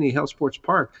about Dignity Health Sports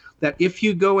Park that if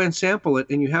you go and sample it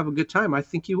and you have a good time, I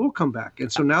think you will come back.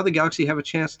 And so now the Galaxy have a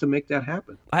chance to make that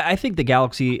happen. I think the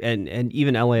Galaxy and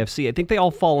even LAFC, I think they all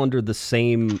fall under the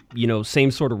same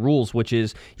sort of rules, which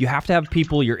is you have to have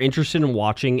people you're interested in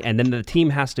watching, and then the team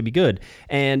has to be good.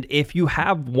 And if you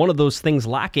have one of those things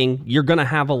lacking, you're going to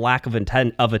have a lack of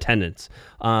attendance.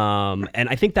 And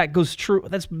I think that goes true.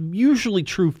 That's usually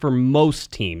true for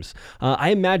most teams. I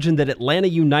imagine that Atlanta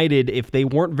United, if they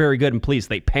weren't very good, and please,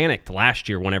 they panicked last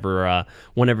year whenever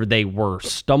they were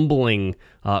stumbling,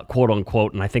 quote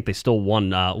unquote, and I think they still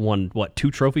won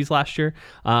 2 trophies last year.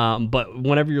 But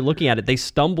whenever you're looking at it, they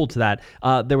stumbled to that.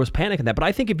 There was panic in that. But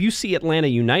I think if you see Atlanta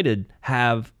United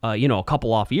have a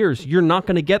couple off years, you're not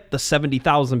going to get the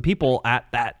 70,000 people at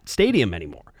that stadium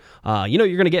anymore. You're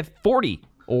going to get 40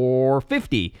 or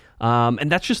 50.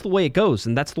 And that's just the way it goes.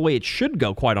 And that's the way it should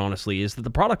go, quite honestly, is that the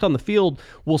product on the field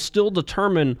will still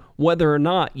determine whether or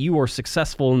not you are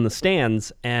successful in the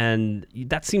stands. And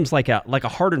that seems like a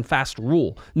hard and fast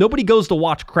rule. Nobody goes to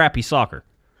watch crappy soccer.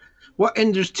 Well,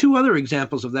 and there's 2 other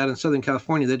examples of that in Southern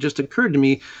California that just occurred to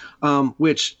me,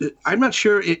 which I'm not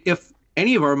sure if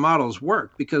any of our models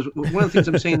work, because one of the things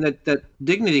I'm saying that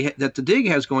the DIG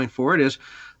has going for it is,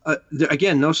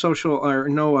 again, no social or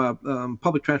no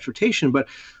public transportation, but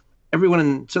everyone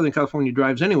in Southern California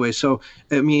drives anyway. So,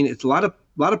 I mean, it's a lot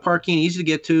of parking, easy to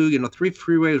get to, 3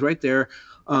 freeways right there.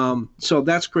 So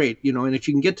that's great, and if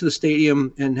you can get to the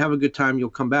stadium and have a good time, you'll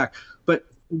come back. But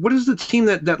what is the team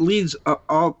that leads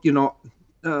all,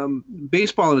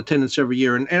 baseball in attendance every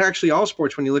year? And actually all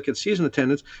sports, when you look at season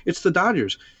attendance, it's the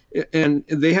Dodgers. And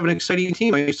they have an exciting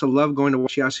team. I used to love going to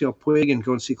watch Yasiel Puig and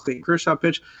go and see Clayton Kershaw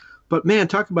pitch. But man,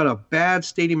 talk about a bad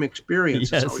stadium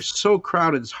experience. Yes. It's always so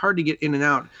crowded. It's hard to get in and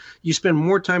out. You spend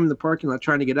more time in the parking lot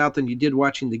trying to get out than you did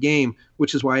watching the game,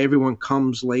 which is why everyone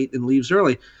comes late and leaves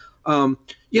early.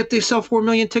 Yet they sell 4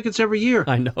 million tickets every year.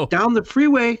 I know. Down the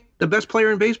freeway, the best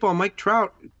player in baseball, Mike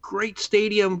Trout, great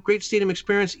stadium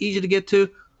experience, easy to get to.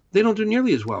 They don't do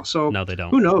nearly as well. So no, they don't.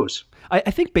 Who knows? I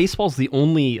think baseball's the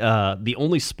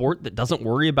only sport that doesn't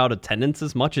worry about attendance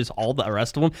as much as all the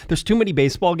rest of them. There's too many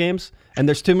baseball games, and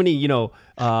there's too many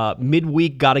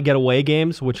midweek gotta get away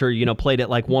games, which are played at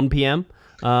like 1 p.m.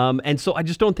 And so I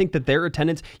just don't think that their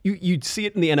attendance. You'd see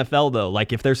it in the NFL though.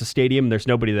 Like if there's a stadium, there's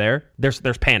nobody there. There's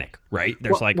panic, right?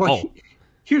 There's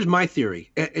Here's my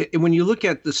theory. When you look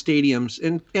at the stadiums,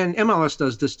 and MLS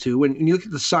does this too, when you look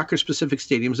at the soccer-specific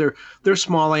stadiums, they're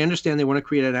small. I understand they want to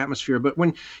create an atmosphere. But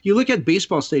when you look at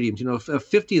baseball stadiums,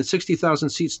 50 and 60,000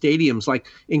 seat stadiums, like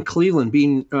in Cleveland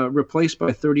being replaced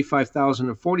by 35,000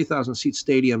 and 40,000 seat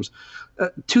stadiums,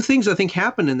 2 things I think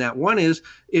happen in that. One is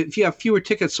if you have fewer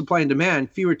tickets, supply and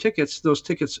demand, fewer tickets, those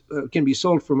tickets can be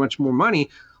sold for much more money.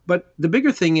 But the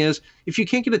bigger thing is, if you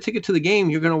can't get a ticket to the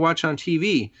game, you're going to watch on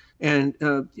TV. And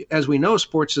as we know,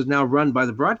 sports is now run by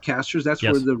the broadcasters. That's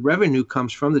yes. where the revenue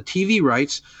comes from, the TV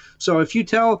rights. So if you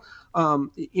tell,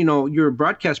 your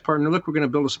broadcast partner, look, we're going to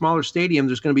build a smaller stadium.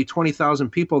 There's going to be 20,000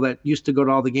 people that used to go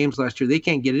to all the games last year. They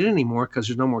can't get in anymore because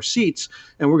there's no more seats.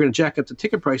 And we're going to jack up the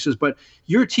ticket prices. But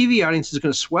your TV audience is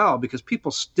going to swell because people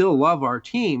still love our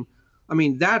team. I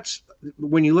mean, that's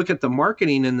when you look at the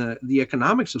marketing and the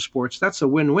economics of sports, that's a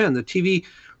win-win. The TV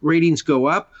ratings go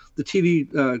up. The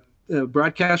TV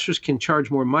broadcasters can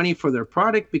charge more money for their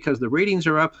product because the ratings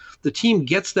are up. The team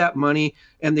gets that money,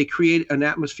 and they create an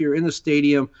atmosphere in the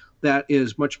stadium that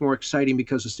is much more exciting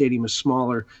because the stadium is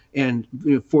smaller, and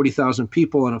 40,000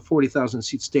 people in a 40,000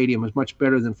 seat stadium is much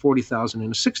better than 40,000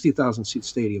 in a 60,000 seat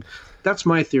stadium. That's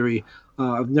my theory.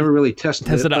 I've never really tested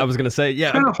it. I was going to say,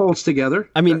 yeah. Kind of holds together.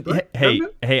 I mean, right?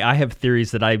 hey, I have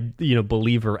theories that I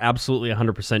believe are absolutely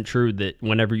 100% true, that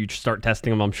whenever you start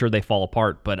testing them, I'm sure they fall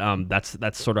apart. But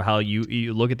that's sort of how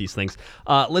you look at these things.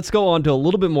 Let's go on to a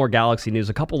little bit more Galaxy news,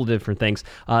 a couple of different things.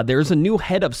 There's a new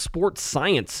head of sports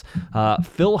science.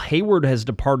 Phil Hayward has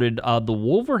departed the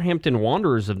Wolverhampton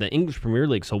Wanderers of the English Premier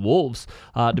League, so Wolves,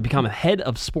 to become a head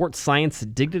of sports science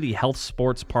at Dignity Health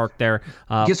Sports Park there.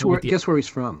 Guess where he's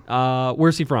from?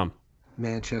 Where's he from?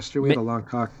 Manchester. We had a long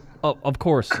talk. Oh, of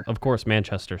course,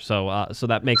 Manchester. So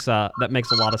that makes a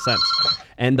lot of sense.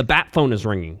 And the bat phone is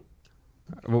ringing.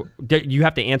 You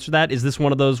have to answer that. Is this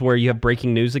one of those where you have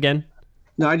breaking news again?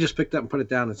 No, I just picked up and put it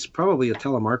down. It's probably a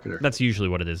telemarketer. That's usually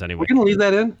what it is anyway. We're gonna leave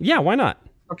that in. Yeah, why not?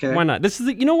 Okay. Why not? This is,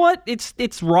 you know what?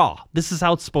 It's raw. This is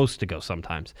how it's supposed to go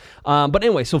sometimes. But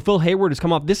anyway, so Phil Hayward has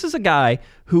come up. This is a guy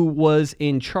who was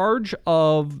in charge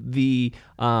of the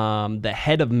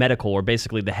head of medical, or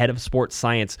basically the head of sports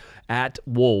science at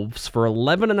Wolves for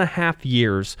 11 and a half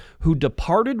years, who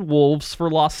departed Wolves for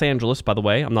Los Angeles. By the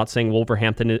way, I'm not saying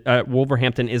Wolverhampton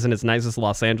isn't as nice as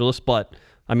Los Angeles, but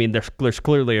I mean, there's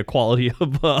clearly a quality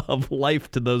of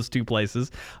life to those two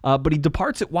places. But he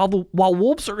departs it while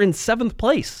Wolves are in 7th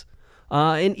place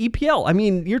in EPL. I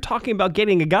mean, you're talking about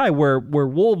getting a guy where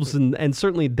Wolves and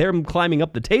certainly them climbing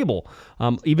up the table,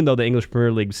 even though the English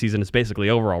Premier League season is basically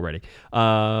over already.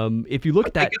 If you look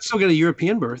at that, they could still get a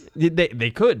European berth.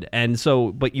 They could, and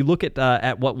so, but you look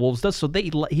at what Wolves does. So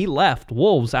he left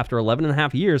Wolves after 11 and a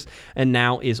half years, and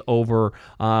now is over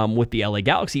with the LA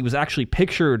Galaxy. He was actually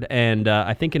pictured, and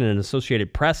I think in an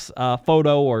Associated Press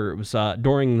photo, or it was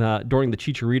during the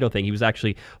Chicharito thing, he was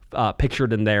actually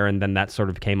pictured in there, and then that sort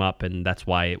of came up, and that's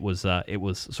why it was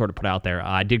sort of put out there.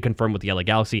 I did confirm with the LA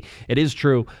Galaxy, it is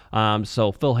true.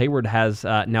 So Phil Hayward has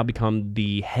now become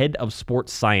the head of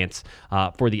sports science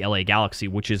for the LA Galaxy,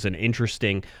 which is an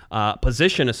interesting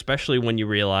position, especially when you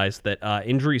realize that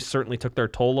injuries certainly took their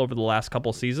toll over the last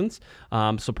couple seasons.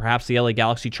 So perhaps the LA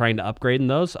Galaxy trying to upgrade in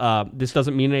those. This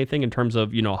doesn't mean anything in terms of,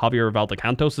 Javier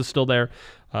Valdecantos is still there.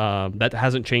 That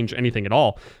hasn't changed anything at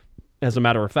all, as a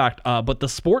matter of fact. But the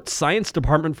sports science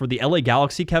department for the LA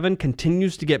Galaxy, Kevin,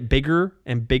 continues to get bigger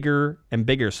and bigger and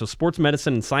bigger. So sports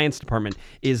medicine and science department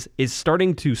is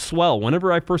starting to swell.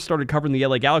 Whenever I first started covering the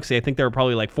LA Galaxy, I think there were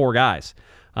probably like 4 guys.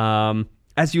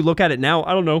 As you look at it now,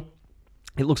 I don't know,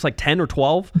 it looks like 10 or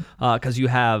 12, because you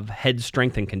have head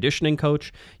strength and conditioning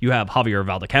coach. You have Javier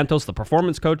Valdecantos, the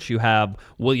performance coach. You have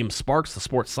William Sparks, the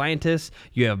sports scientist.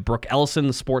 You have Brooke Ellison,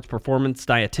 the sports performance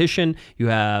dietitian. You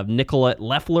have Nicolette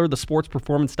Leffler, the sports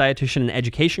performance dietitian and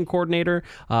education coordinator.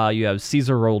 You have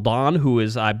Cesar Roldan, who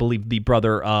is, I believe, the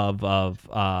brother of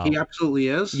he absolutely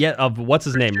is. Yeah, of what's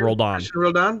his name? Roldan. Christian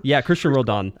Roldan? Yeah, Christian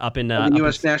Roldan up in the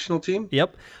U.S. national team.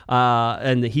 Yep.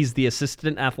 And he's the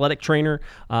assistant athletic trainer.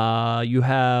 You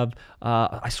have,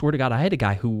 I swear to God, I had a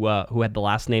guy who had the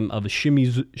last name of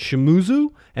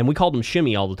Shimuzu, and we called him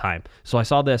Shimmy all the time. So I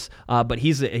saw this, but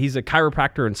he's a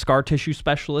chiropractor and scar tissue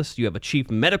specialist. You have a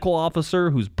chief medical officer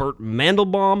who's Bert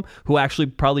Mandelbaum, who actually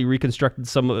probably reconstructed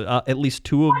some, at least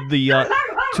two of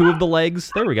the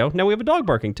legs. There we go. Now we have a dog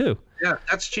barking too. Yeah,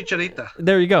 that's Chicharita.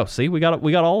 There you go. See, we got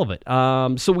all of it.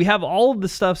 So we have all of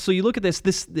this stuff. So you look at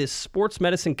this sports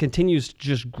medicine continues to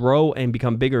just grow and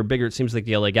become bigger and bigger. It seems like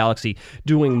the LA Galaxy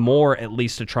doing more, at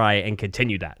least, to try and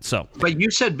continue that. So, but you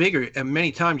said bigger, and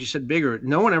many times you said bigger.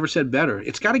 No one ever said better.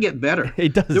 It's got to get better.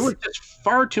 It does. There were just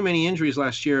far too many injuries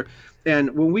last year.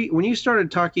 And when you started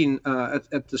talking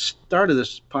at the start of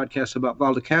this podcast about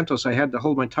Valdecantos, I had to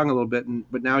hold my tongue a little bit.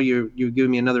 But now you're giving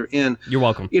me another in. You're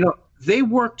welcome. They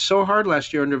worked so hard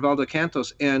last year under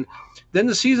Valdecantos, and then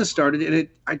the season started,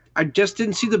 and I just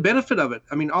didn't see the benefit of it.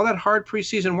 I mean, all that hard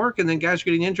preseason work, and then guys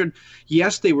getting injured.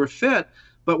 Yes, they were fit,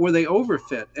 but were they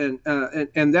overfit?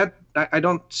 And that I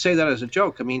don't say that as a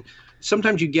joke. I mean,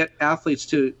 sometimes you get athletes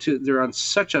to they're on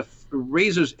such a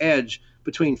razor's edge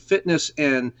between fitness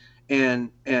and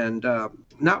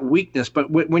not weakness, but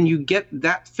when you get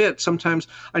that fit, sometimes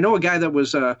I know a guy that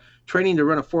was training to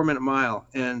run a 4-minute mile,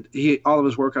 and all of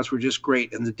his workouts were just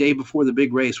great. And the day before the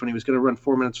big race, when he was going to run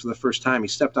 4 minutes for the first time, he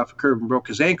stepped off a curb and broke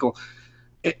his ankle.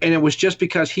 And it was just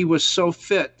because he was so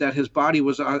fit that his body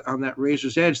was on that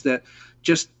razor's edge that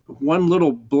just one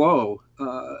little blow,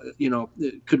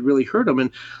 it could really hurt him.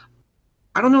 And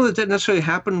I don't know that necessarily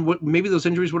happened. Maybe those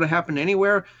injuries would have happened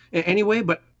anyway,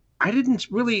 but I didn't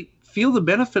really feel the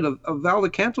benefit of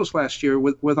Valdecantos last year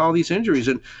with all these injuries.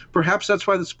 And perhaps that's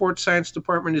why the sports science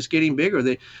department is getting bigger.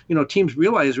 Teams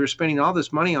realize we're spending all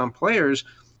this money on players,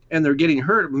 and they're getting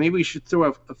hurt, maybe we should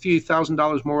throw a few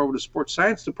 $1,000s more over to sports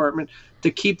science department to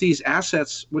keep these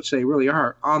assets, which they really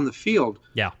are, on the field.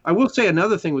 Yeah. I will say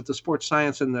another thing with the sports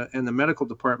science and the medical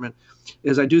department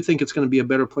is I do think it's going to be a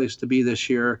better place to be this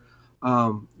year.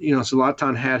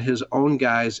 Zlatan had his own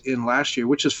guys in last year,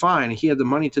 which is fine. He had the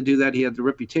money to do that. He had the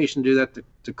reputation to do that,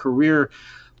 the career.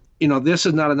 This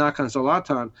is not a knock on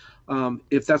Zlatan.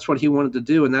 If that's what he wanted to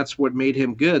do and that's what made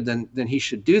him good, then he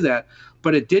should do that.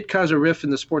 But it did cause a rift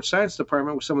in the sports science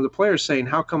department with some of the players saying,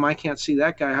 how come I can't see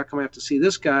that guy? How come I have to see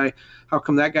this guy? How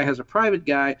come that guy has a private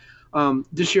guy?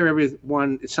 This year,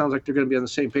 everyone, it sounds like they're going to be on the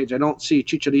same page. I don't see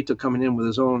Chicharito coming in with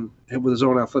his own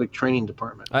athletic training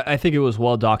department. I think it was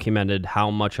well documented how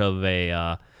much of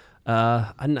a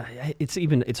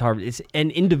it's hard. It's an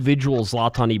individual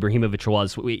Zlatan Ibrahimovic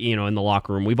was, in the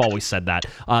locker room. We've always said that.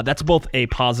 That's both a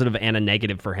positive and a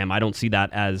negative for him. I don't see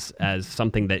that as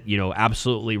something that,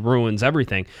 absolutely ruins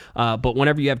everything. But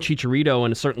whenever you have Chicharito,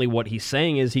 and certainly what he's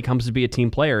saying is he comes to be a team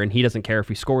player and he doesn't care if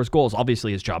he scores goals.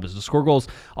 Obviously his job is to score goals.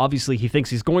 Obviously he thinks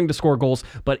he's going to score goals.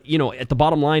 But, at the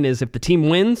bottom line is if the team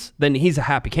wins, then he's a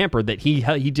happy camper that he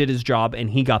did his job and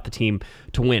he got the team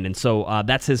to win. And so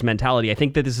that's his mentality. I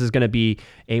think that this is going to be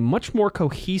a much more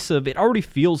cohesive, it already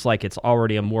feels like it's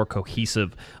already a more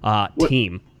cohesive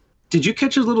team. Did you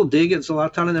catch a little dig at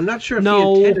Zlatan? And I'm not sure if he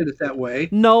intended it that way.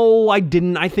 No, I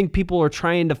didn't. I think people are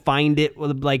trying to find it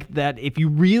like that. If you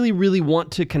really, really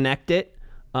want to connect it,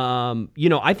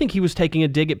 I think he was taking a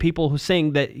dig at people who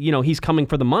saying that, he's coming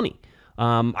for the money.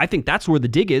 I think that's where the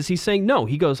dig is. He's saying, no,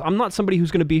 he goes, I'm not somebody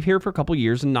who's going to be here for a couple of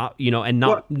years and not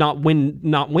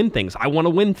win things. I want to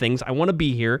win things. I want to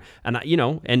be here. And,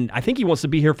 and I think he wants to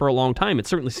be here for a long time. It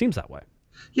certainly seems that way.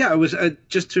 Yeah, it was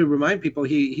just to remind people,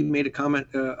 he made a comment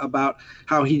about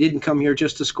how he didn't come here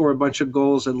just to score a bunch of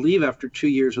goals and leave after 2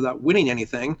 years without winning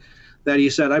anything. That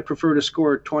he said, I prefer to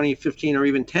score 20, 15, or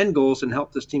even 10 goals and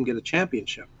help this team get a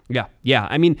championship. Yeah.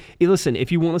 I mean, listen,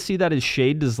 if you want to see that as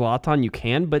shade to Zlatan, you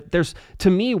can. But to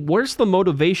me, where's the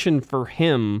motivation for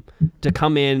him to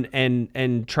come in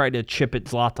and try to chip at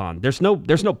Zlatan?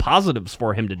 There's no positives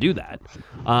for him to do that.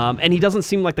 And he doesn't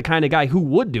seem like the kind of guy who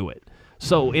would do it.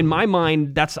 So in my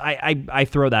mind, that's I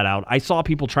throw that out. I saw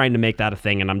people trying to make that a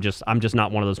thing, and I'm just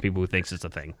not one of those people who thinks it's a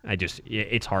thing.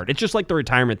 It's hard. It's just like the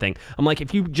retirement thing. I'm like,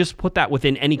 if you just put that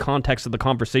within any context of the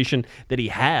conversation that he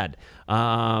had,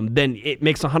 then it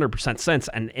makes 100% sense.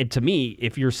 And to me,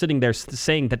 if you're sitting there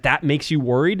saying that makes you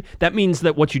worried, that means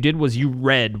that what you did was you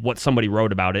read what somebody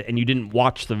wrote about it, and you didn't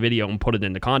watch the video and put it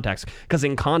into context. Because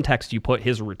in context, you put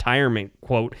his retirement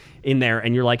quote in there,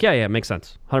 and you're like, yeah, it makes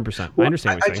sense, 100%. Well, I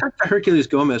understand what you're saying. I talked to Herculez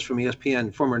Gomez from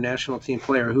ESPN, former national team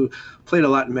player who played a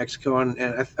lot in Mexico and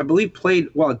I believe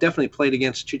definitely played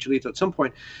against Chicharito at some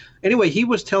point. Anyway, he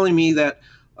was telling me that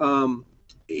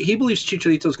he believes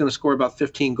Chicharito is going to score about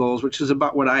 15 goals, which is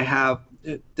about what I have.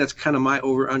 That's kind of my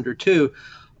over-under too.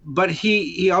 But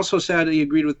he also said, he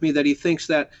agreed with me that he thinks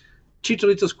that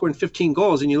Chicharito scoring 15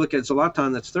 goals, and you look at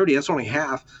Zlatan, that's 30, that's only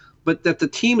half, but that the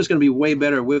team is going to be way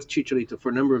better with Chicharito for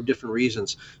a number of different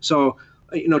reasons. So,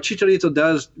 Chicharito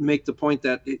does make the point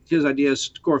that his idea is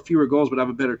to score fewer goals but have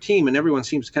a better team, and everyone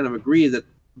seems to kind of agree that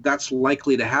that's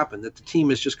likely to happen, that the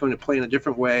team is just going to play in a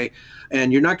different way,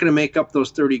 and you're not going to make up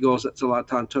those 30 goals that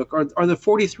Zlatan took, or the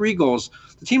 43 goals.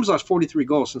 The team's lost 43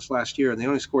 goals since last year, and they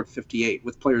only scored 58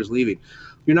 with players leaving.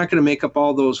 You're not going to make up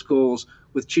all those goals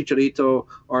with Chicharito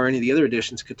or any of the other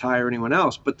additions, Katai or anyone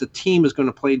else, but the team is going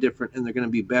to play different, and they're going to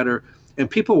be better. And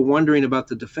people wondering about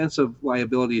the defensive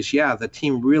liabilities, yeah, the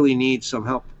team really needs some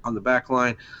help on the back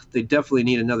line. They definitely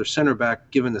need another center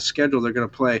back given the schedule they're going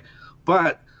to play.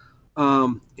 But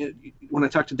when I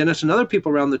talked to Dennis and other people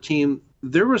around the team,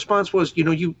 their response was,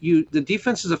 the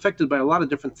defense is affected by a lot of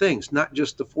different things, not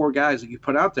just the four guys that you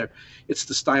put out there. It's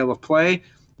the style of play.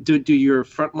 Do your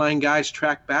frontline guys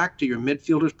track back? Do your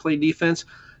midfielders play defense?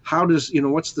 How does,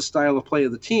 what's the style of play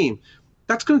of the team?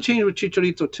 That's going to change with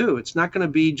Chicharito too. It's not going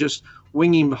to be just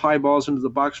winging high balls into the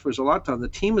box for Zlatan. The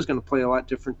team is going to play a lot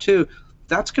different too.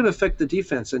 That's going to affect the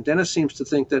defense. And Dennis seems to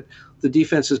think that the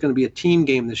defense is going to be a team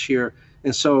game this year.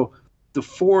 And so the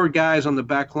four guys on the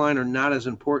back line are not as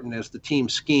important as the team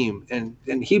scheme. And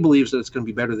he believes that it's going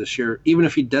to be better this year, even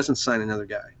if he doesn't sign another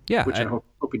guy. Yeah, which I hope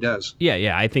he does.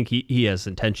 Yeah. I think he has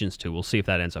intentions to. We'll see if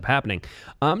that ends up happening.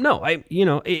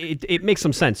 It makes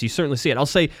some sense. You certainly see it. I'll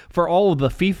say for all of the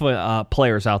FIFA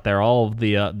players out there, all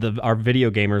of our video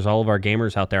gamers, all of our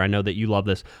gamers out there, I know that you love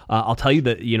this. I'll tell you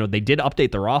that they did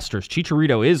update the rosters.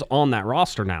 Chicharito is on that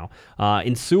roster now.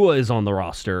 Insua is on the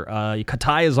roster.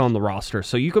 Katai is on the roster.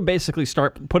 So you could basically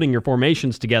start putting your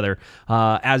formations together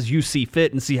as you see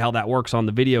fit and see how that works on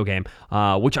the video game,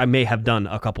 which I may have done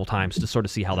a couple times to sort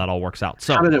of see how that all works out. So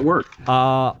So how did it work?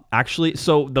 Actually,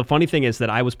 so the funny thing is that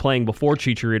I was playing before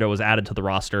Chicharito was added to the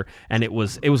roster, and it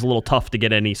was a little tough to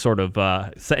get any sort of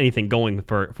anything going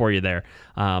for you there.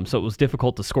 So it was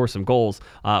difficult to score some goals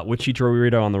with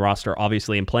Chicharito on the roster,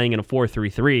 obviously, and playing in a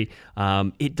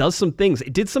 4-3-3. It does some things.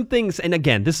 It did some things, and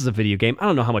again, this is a video game. I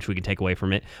don't know how much we can take away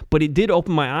from it, but it did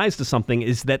open my eyes to something,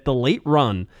 is that the late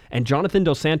run and Jonathan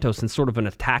Dos Santos in sort of an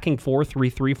attacking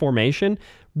 4-3-3 formation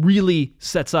really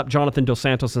sets up Jonathan Dos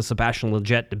Santos and Sebastian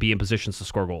Lletget to be in positions to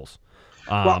score goals.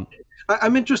 Well,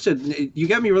 I'm interested. You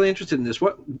got me really interested in this.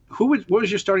 What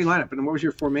was your starting lineup and what was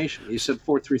your formation? You said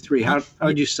 4-3-3. How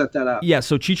did you set that up? Yeah,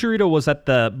 so Chicharito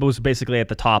was basically at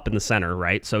the top in the center,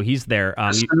 right? So he's there.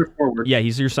 Center forward. Yeah,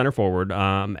 he's your center forward.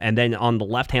 And then on the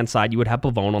left-hand side, you would have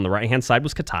Pavone. On the right-hand side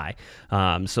was Katai.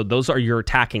 So those are your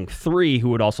attacking three who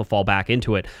would also fall back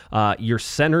into it. Your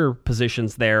center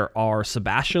positions there are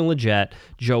Sebastian Lletget,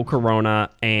 Joe Corona,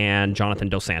 and Jonathan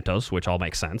Dos Santos, which all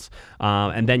makes sense.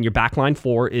 And then your backline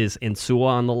four is Insua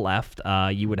on the left.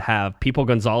 You would have Pipo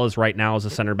Gonzalez right now as a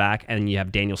center back, and you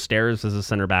have Daniel Steres as a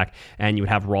center back, and you would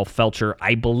have Rolf Felcher,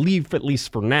 I believe, at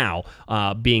least for now,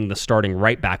 being the starting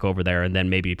right back over there, and then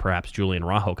maybe perhaps Julian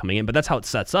Rajo coming in. But that's how it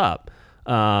sets up.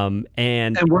 And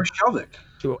where's Skjelvik?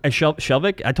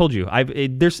 Skjelvik, I told you.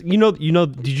 Did you know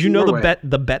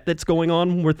the bet that's going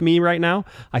on with me right now?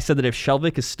 I said that if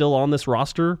Skjelvik is still on this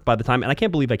roster by the time, and I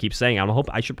can't believe I keep saying it,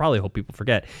 I should probably hope people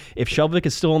forget. If Skjelvik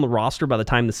is still on the roster by the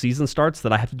time the season starts,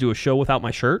 that I have to do a show without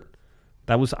my shirt.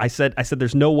 I said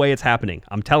there's no way it's happening.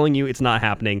 I'm telling you it's not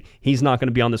happening. He's not going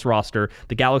to be on this roster.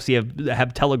 The Galaxy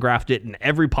have telegraphed it in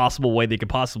every possible way they could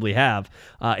possibly have.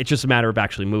 It's just a matter of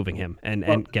actually moving him and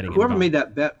getting him. Whoever made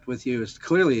that bet with you is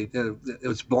clearly it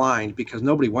was blind, because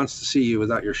nobody wants to see you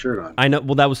without your shirt on. I know.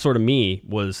 Well, that was sort of me,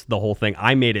 was the whole thing.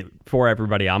 I made it for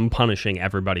everybody. I'm punishing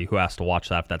everybody who has to watch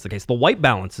that if that's the case. The white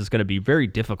balance is going to be very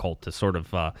difficult to sort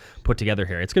of put together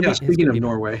here. It's going to be speaking of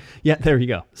Norway. Yeah, there you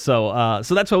go. So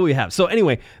that's what we have. So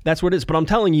anyway, that's what it is. But I'm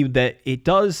telling you that it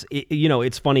does.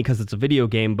 It's funny because it's a video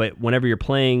game, but whenever you're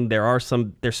playing, there's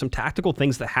some tactical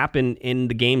things that happen in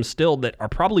the game still that are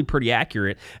probably pretty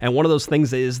accurate. And one of those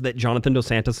things is that Jonathan Dos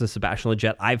Santos and Sebastian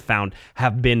Lletget, I've found,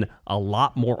 have been a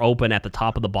lot more open at the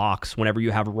top of the box whenever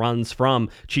you have runs from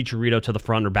Chicharito to the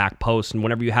front or back post, and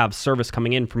whenever you have service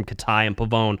coming in from Katai and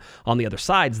Pavone on the other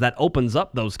sides, that opens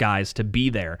up those guys to be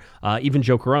there. Even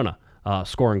Joe Corona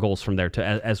scoring goals from there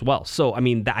as well. So, I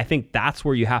mean, I think that's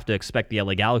where you have to expect the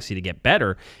LA Galaxy to get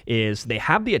better, is they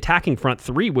have the attacking front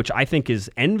three, which I think is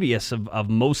envious of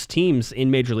most teams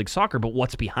in Major League Soccer, but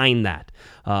what's behind that?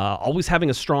 Always having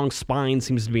a strong spine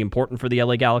seems to be important for the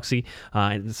LA Galaxy.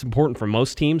 It's important for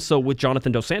most teams. So with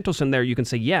Jonathan Dos Santos in there, you can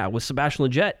say, yeah, with Sebastian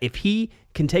Lletget, if he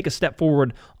can take a step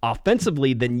forward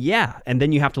offensively, then yeah. And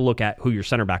then you have to look at who your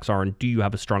center backs are and do you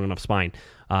have a strong enough spine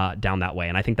down that way.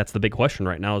 And I think that's the big question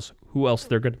right now, is who else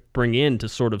they're going to bring in to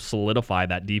sort of solidify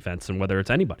that defense, and whether it's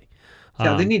anybody.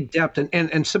 Yeah, they need depth.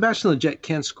 And Sebastian Lletget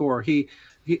can score. He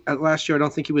last year, I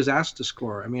don't think he was asked to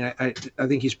score. I mean, I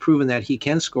think he's proven that he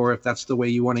can score if that's the way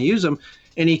you want to use him,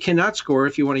 and he cannot score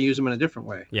if you want to use him in a different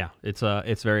way. Yeah, it's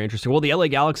very interesting. Well, the LA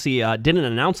Galaxy didn't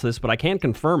announce this, but I can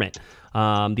confirm it.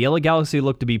 The LA Galaxy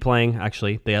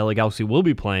the LA Galaxy will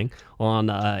be playing on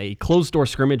a closed-door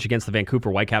scrimmage against the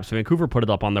Vancouver Whitecaps. Vancouver put it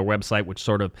up on their website, which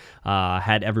sort of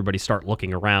had everybody start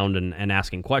looking around and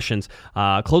asking questions.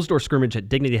 Closed-door scrimmage at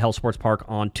Dignity Health Sports Park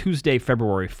on Tuesday,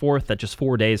 February 4th. That's just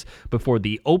 4 days before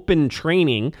the open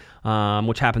training,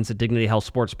 which happens at Dignity Health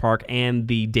Sports Park, and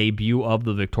the debut of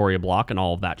the Victoria Block, and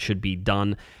all of that should be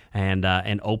done and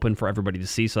open for everybody to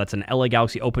see. So that's an LA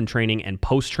Galaxy open training and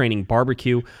post-training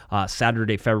barbecue,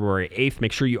 Saturday, February 8th.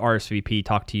 Make sure you RSVP,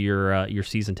 talk to your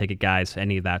season ticket guys,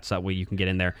 any of that, so that way you can get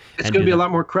in there. It's going to be a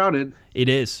lot more crowded. It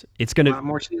is. It's going to... A lot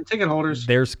more season ticket holders.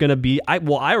 There's going to be... I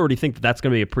already think that's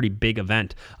going to be a pretty big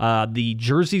event. The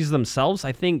jerseys themselves,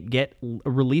 I think, get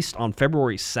released on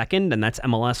February 2nd, and that's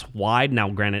MLS-wide. Now,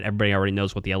 granted, everybody already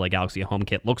knows what the LA Galaxy home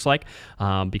kit looks like,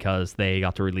 because they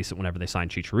got to release it whenever they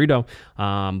signed Chicharito.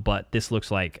 But this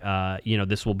looks like,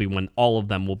 this will be when all of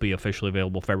them will be officially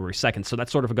available February 2nd. So that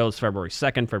sort of goes February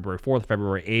 2nd, February 4th,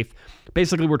 February 8th.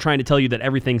 Basically, we're trying to tell you that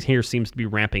everything here seems to be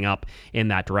ramping up in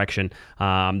that direction.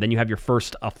 Then you have your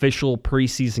first official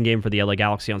preseason game for the LA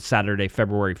Galaxy on Saturday,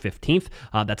 February 15th.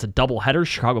 That's a doubleheader.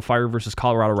 Chicago Fire versus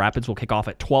Colorado Rapids will kick off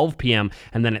at 12 p.m.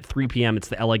 And then at 3 p.m., it's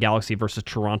the LA Galaxy versus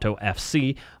Toronto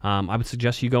FC. I would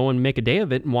suggest you go and make a day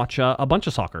of it and watch a bunch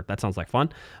of soccer. That sounds like fun.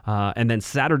 And then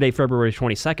Saturday, February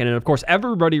 22nd, 22nd. And of course,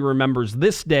 everybody remembers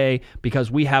this day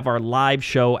because we have our live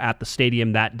show at the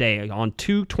stadium that day. On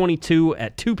 2/22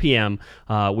 at 2 p.m.,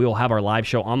 we will have our live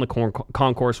show on the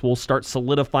concourse. We'll start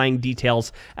solidifying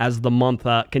details as the month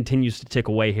continues to tick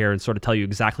away here and sort of tell you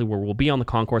exactly where we'll be on the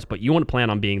concourse, but you want to plan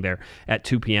on being there at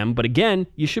 2 p.m. But again,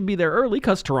 you should be there early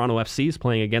because Toronto FC is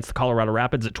playing against the Colorado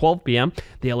Rapids at 12 p.m.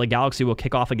 The LA Galaxy will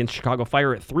kick off against Chicago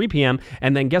Fire at 3 p.m.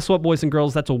 And then guess what, boys and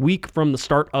girls? That's a week from the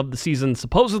start of the season,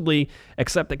 supposedly,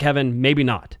 except that, Kevin, maybe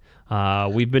not.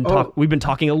 We've been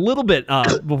talking a little bit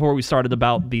before we started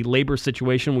about the labor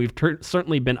situation. We've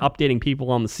certainly been updating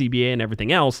people on the CBA and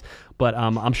everything else, but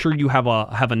I'm sure you have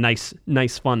a nice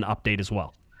fun update as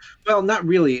well. Well, not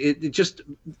really. It just,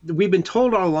 we've been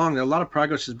told all along that a lot of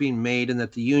progress is being made and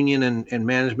that the union and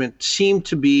management seem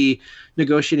to be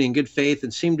negotiating in good faith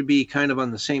and seem to be kind of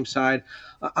on the same side.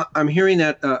 I'm hearing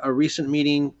that a recent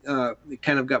meeting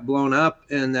kind of got blown up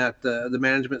and that the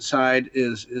management side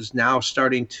is now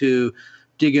starting to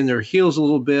dig in their heels a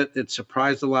little bit. It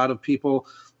surprised a lot of people.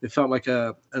 It felt like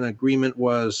an agreement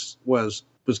was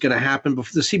going to happen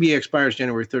before the CBA expires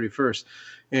January 31st.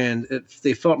 And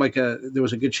they felt like there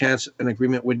was a good chance an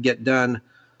agreement would get done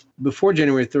before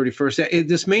January 31st.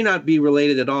 This may not be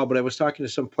related at all, but I was talking to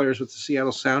some players with the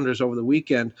Seattle Sounders over the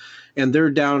weekend, and they're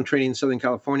down training in Southern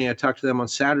California. I talked to them on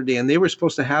Saturday, and they were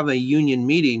supposed to have a union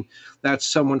meeting. That's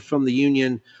someone from the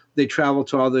union. They travel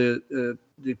to all the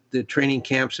training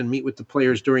camps and meet with the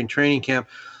players during training camp.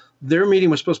 Their meeting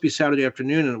was supposed to be Saturday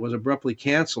afternoon, and it was abruptly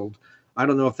canceled. I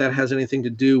don't know if that has anything to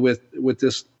do with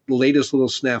this latest little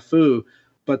snafu,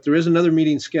 but there is another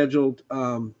meeting scheduled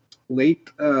I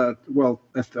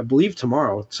believe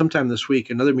tomorrow, sometime this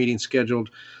week, another meeting scheduled,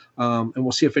 and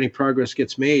we'll see if any progress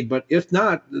gets made. But if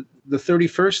not, the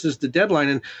 31st is the deadline.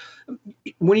 And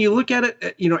when you look at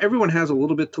it, everyone has a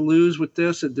little bit to lose with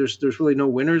this. There's really no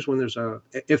winners when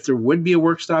if there would be a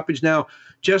work stoppage now,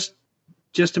 just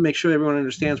to make sure everyone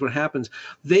understands what happens.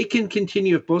 They can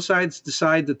continue, if both sides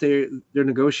decide that they're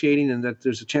negotiating and that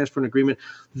there's a chance for an agreement,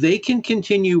 they can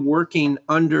continue working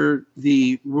under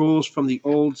the rules from the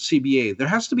old CBA. There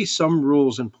has to be some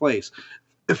rules in place.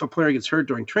 If a player gets hurt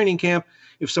during training camp,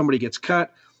 if somebody gets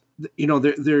cut,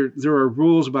 there are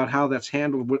rules about how that's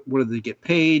handled. What do they get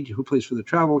paid? Who pays for the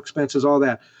travel expenses? All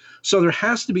that. So there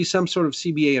has to be some sort of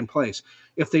CBA in place.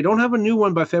 If they don't have a new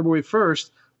one by February 1st,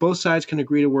 both sides can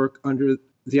agree to work under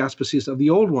the auspices of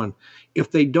the old one. If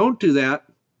they don't do that,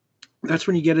 that's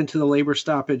when you get into the labor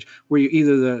stoppage, where you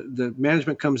either the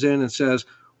management comes in and says,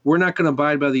 we're not going to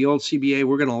abide by the old CBA,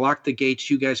 we're going to lock the gates,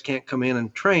 you guys can't come in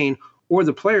and train, or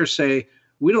the players say,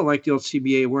 we don't like the old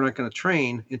CBA, we're not going to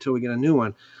train until we get a new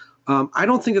one. I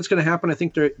don't think it's going to happen. I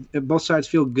think both sides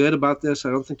feel good about this.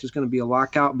 I don't think there's going to be a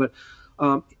lockout, but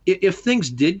if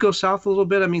things did go south a little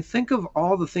bit, I mean, think of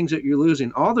all the things that you're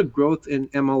losing, all the growth in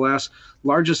MLS,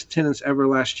 largest attendance ever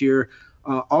last year,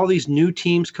 all these new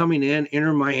teams coming in,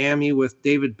 Inter Miami with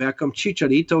David Beckham,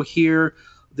 Chicharito here,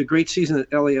 the great season that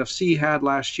LAFC had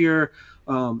last year.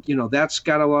 That's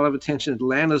got a lot of attention.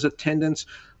 Atlanta's attendance,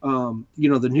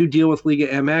 the new deal with Liga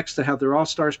MX to have their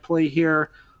All-Stars play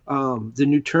here, the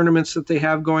new tournaments that they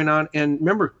have going on. And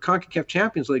remember, CONCACAF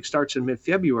Champions League starts in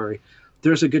mid-February.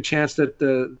 There's a good chance that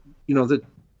the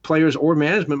players or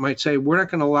management might say, we're not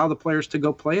going to allow the players to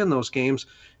go play in those games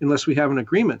unless we have an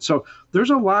agreement. So there's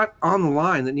a lot on the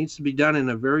line that needs to be done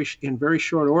in very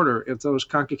short order if those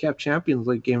CONCACAF Champions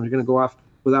League games are going to go off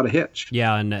without a hitch.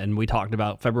 Yeah, and we talked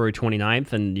about February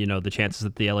 29th and, the chances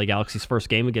that the LA Galaxy's first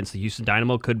game against the Houston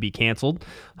Dynamo could be canceled.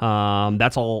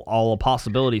 That's all a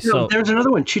possibility. So there's another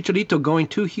one, Chicharito going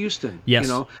to Houston.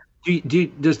 Yes.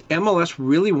 Does MLS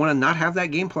really want to not have that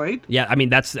game played? Yeah, I mean,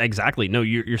 that's exactly. No,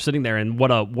 you're sitting there, and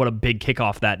what a big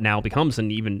kickoff that now becomes,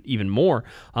 and even more.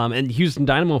 And Houston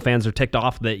Dynamo fans are ticked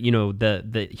off that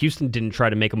the Houston didn't try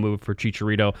to make a move for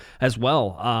Chicharito as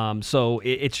well. So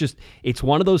it's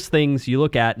one of those things you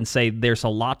look at and say there's a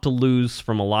lot to lose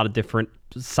from a lot of different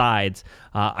sides.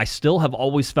 I still have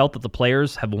always felt that the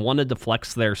players have wanted to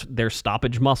flex their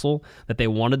stoppage muscle, that they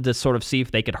wanted to sort of see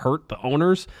if they could hurt the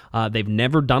owners. They've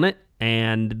never done it,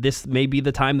 and this may be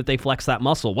the time that they flex that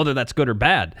muscle, whether that's good or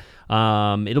bad.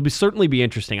 It'll certainly be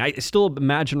interesting. I still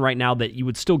imagine right now that you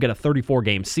would still get a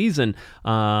 34-game season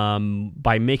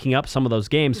by making up some of those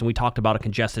games, and we talked about a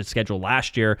congested schedule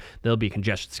last year. There'll be a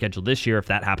congested schedule this year if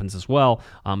that happens as well.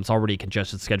 It's already a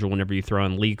congested schedule whenever you throw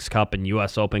in Leagues Cup and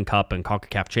U.S. Open Cup and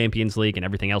CONCACAF Champions League and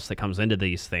everything else that comes into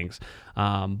these things.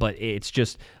 But it's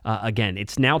just, again,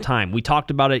 it's now time. We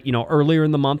talked about it, earlier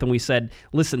in the month, and we said,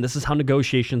 listen, this is how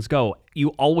negotiations go. You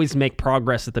always make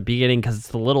progress at the beginning because it's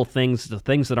the little things, the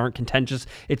things that aren't contentious.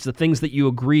 It's the things that you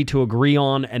agree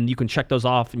on, and you can check those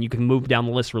off, and you can move down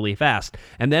the list really fast.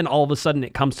 And then all of a sudden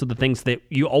it comes to the things that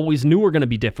you always knew were going to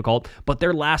be difficult, but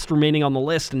they're last remaining on the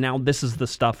list, and now this is the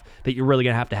stuff that you're really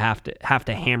going to have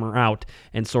to hammer out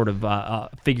and sort of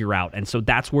figure out. And so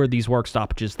that's where these work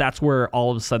stoppages, that's where all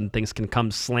of a sudden things can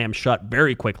come slam shut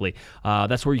very quickly.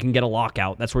 That's where you can get a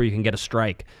lockout. That's where you can get a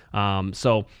strike.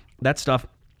 So that stuff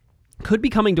could be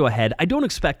coming to a head. I don't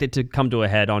expect it to come to a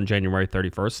head on January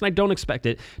 31st, and I don't expect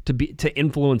it to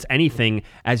influence anything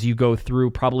as you go through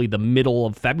probably the middle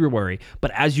of February. But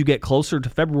as you get closer to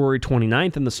February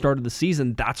 29th and the start of the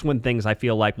season, that's when things I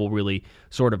feel like will really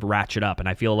sort of ratchet up. And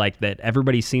I feel like that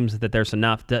everybody seems that there's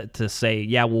enough to say,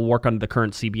 yeah, we'll work under the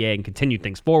current CBA and continue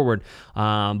things forward.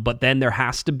 But then there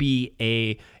has to be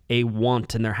a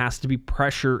want, and there has to be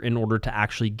pressure in order to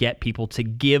actually get people to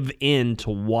give in to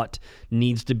what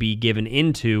needs to be given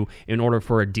into in order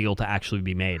for a deal to actually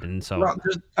be made. And so, well,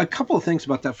 there's a couple of things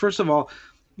about that. First of all,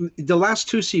 the last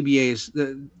two CBAs,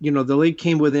 the league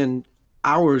came within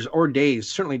hours or days,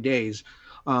 certainly days,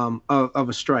 of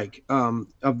a strike, of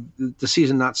the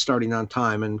season not starting on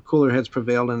time, and cooler heads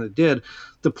prevailed, and it did.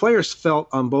 The players felt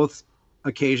on both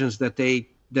occasions that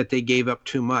they gave up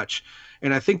too much.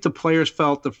 And I think the players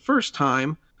felt the first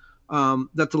time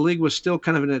that the league was still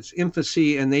kind of in its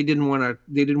infancy, and they didn't want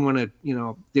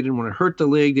to hurt the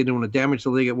league. They didn't want to damage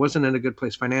the league. It wasn't in a good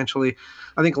place financially.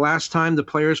 I think last time the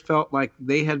players felt like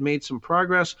they had made some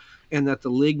progress and that the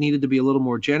league needed to be a little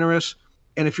more generous.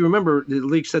 And if you remember, the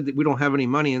league said that we don't have any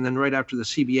money, and then right after the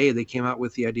CBA, they came out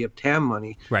with the idea of TAM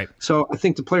money. Right. So I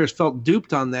think the players felt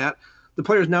duped on that. The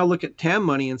players now look at TAM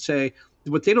money and say,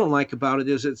 what they don't like about it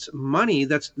is it's money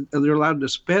that's they're allowed to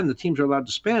spend. The teams are allowed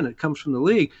to spend. It comes from the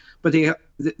league, but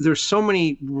there's so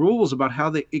many rules about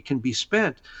how it can be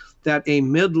spent that a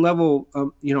mid-level,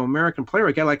 American player,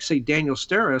 a guy like say Daniel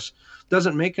Steres,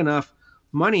 doesn't make enough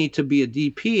money to be a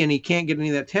DP, and he can't get any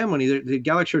of that TAM money. The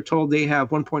Galaxy are told they have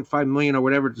 $1.5 million or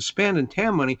whatever to spend in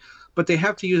TAM money, but they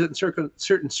have to use it in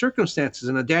certain circumstances.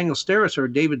 And a Daniel Steres or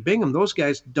a David Bingham, those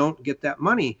guys don't get that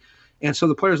money. And so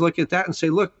the players look at that and say,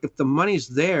 look, if the money's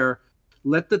there,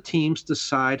 let the teams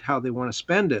decide how they want to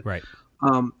spend it. Right.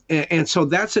 And so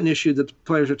that's an issue that the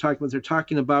players are talking about. They're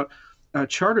talking about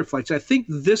charter flights. I think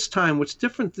this time, what's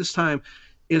different this time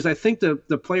is I think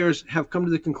the players have come to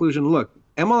the conclusion, look,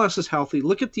 MLS is healthy.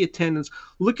 Look at the attendance.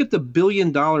 Look at the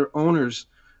billion-dollar owners,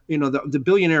 the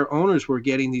billionaire owners we're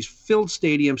getting, these filled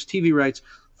stadiums, TV rights.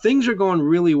 Things are going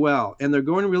really well, and they're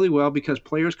going really well because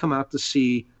players come out to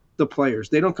see the players.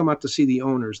 They don't come out to see the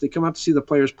owners. They come out to see the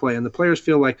players play, and the players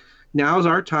feel like now's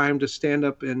our time to stand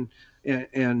up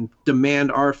and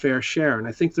demand our fair share. And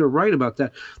I think they're right about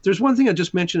that. There's one thing I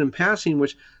just mentioned in passing,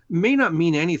 which may not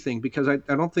mean anything because I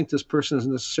don't think this person is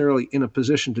necessarily in a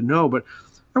position to know, but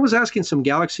I was asking some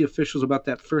Galaxy officials about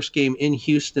that first game in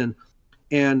Houston.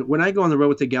 And when I go on the road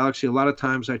with the Galaxy, a lot of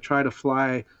times I try to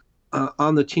fly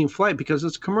on the team flight because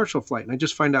it's a commercial flight, and I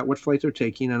just find out what flight they're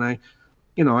taking, and I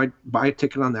buy a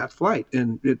ticket on that flight,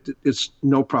 and it's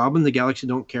no problem. The Galaxy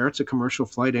don't care. It's a commercial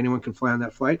flight. Anyone can fly on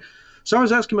that flight. So I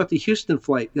was asking about the Houston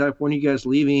flight. Like, when are you guys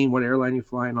leaving? What airline you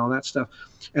fly and all that stuff?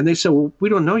 And they said, well, we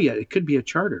don't know yet. It could be a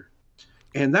charter.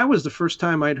 And that was the first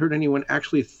time I'd heard anyone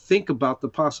actually think about the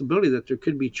possibility that there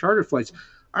could be charter flights.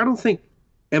 I don't think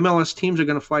MLS teams are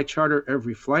going to fly charter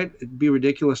every flight. It'd be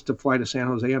ridiculous to fly to San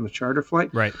Jose on a charter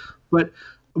flight. Right. But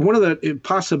one of the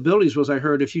possibilities was I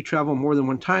heard if you travel more than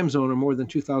one time zone or more than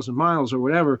 2,000 miles or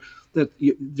whatever, that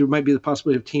there might be the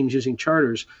possibility of teams using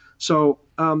charters. So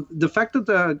the fact that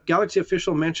the Galaxy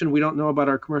official mentioned we don't know about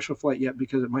our commercial flight yet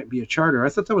because it might be a charter, I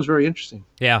thought that was very interesting.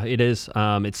 Yeah, it is.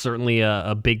 It's certainly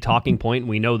a big talking point.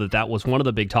 We know that was one of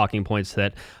the big talking points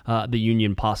that the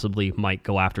union possibly might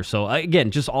go after. So again,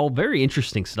 just all very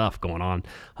interesting stuff going on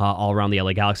all around the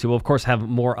LA Galaxy. We'll, of course, have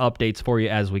more updates for you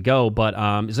as we go. But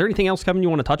is there anything else, Kevin, you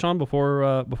want to touch on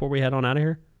before we head on out of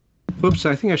here? Oops,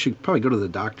 I think I should probably go to the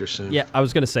doctor soon. Yeah, I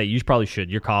was going to say you probably should.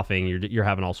 You're coughing. You're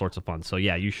having all sorts of fun. So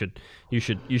yeah, you should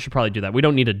probably do that. We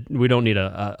don't need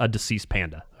a deceased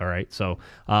panda. All right. So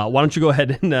why don't you go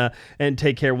ahead and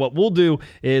take care. What we'll do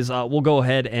is we'll go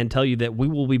ahead and tell you that we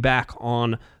will be back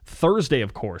on Thursday,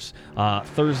 of course.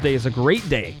 Thursday is a great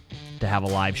day to have a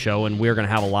live show, and we're going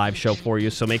to have a live show for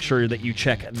you, so make sure that you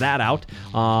check that out.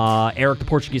 Eric the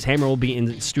Portuguese Hammer will be in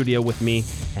the studio with me,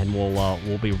 and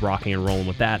we'll be rocking and rolling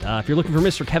with that. If you're looking for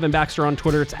Mr. Kevin Baxter on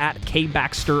Twitter, it's at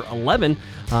KBaxter11,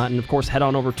 and of course head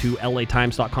on over to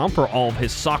LATimes.com for all of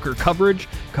his soccer coverage,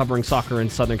 covering soccer in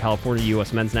Southern California,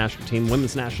 U.S. men's national team,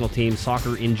 women's national team,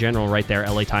 soccer in general right there,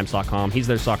 LATimes.com. He's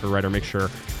their soccer writer. Make sure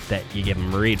that you give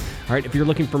them a read. All right, if you're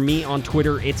looking for me on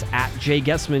Twitter, it's at Jay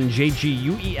Guesman,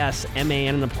 JGUESMAN,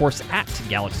 and of course at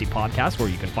Galaxy Podcast, where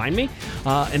you can find me.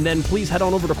 And then please head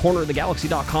on over to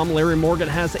cornerofthegalaxy.com. Larry Morgan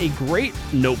has a great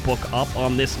notebook up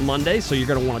on this Monday, so you're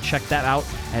going to want to check that out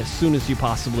as soon as you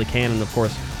possibly can. And of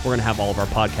course, we're going to have all of our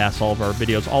podcasts, all of our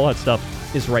videos, all that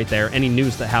stuff is right there. Any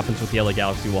news that happens with the LA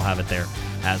Galaxy, we'll have it there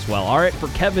as well. All right, for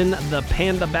Kevin the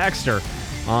Panda Baxter,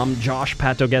 I'm Josh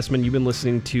Pato Guesman. You've been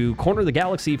listening to Corner of the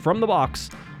Galaxy from the box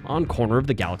on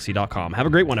cornerofthegalaxy.com. Have a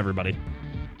great one, everybody.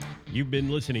 You've been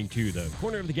listening to the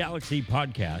Corner of the Galaxy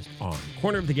podcast on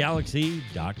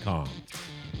cornerofthegalaxy.com.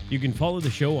 You can follow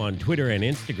the show on Twitter and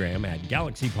Instagram at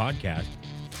Galaxy Podcast,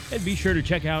 and be sure to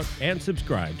check out and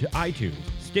subscribe to iTunes,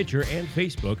 Stitcher, and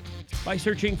Facebook by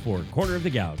searching for Corner of the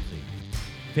Galaxy.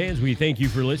 Fans, we thank you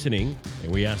for listening,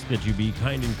 and we ask that you be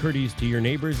kind and courteous to your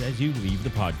neighbors as you leave the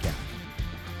podcast.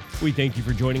 We thank you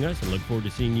for joining us and look forward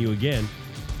to seeing you again.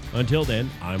 Until then,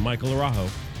 I'm Michael Araujo,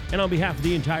 and on behalf of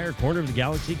the entire Corner of the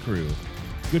Galaxy crew,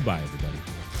 goodbye,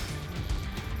 everybody.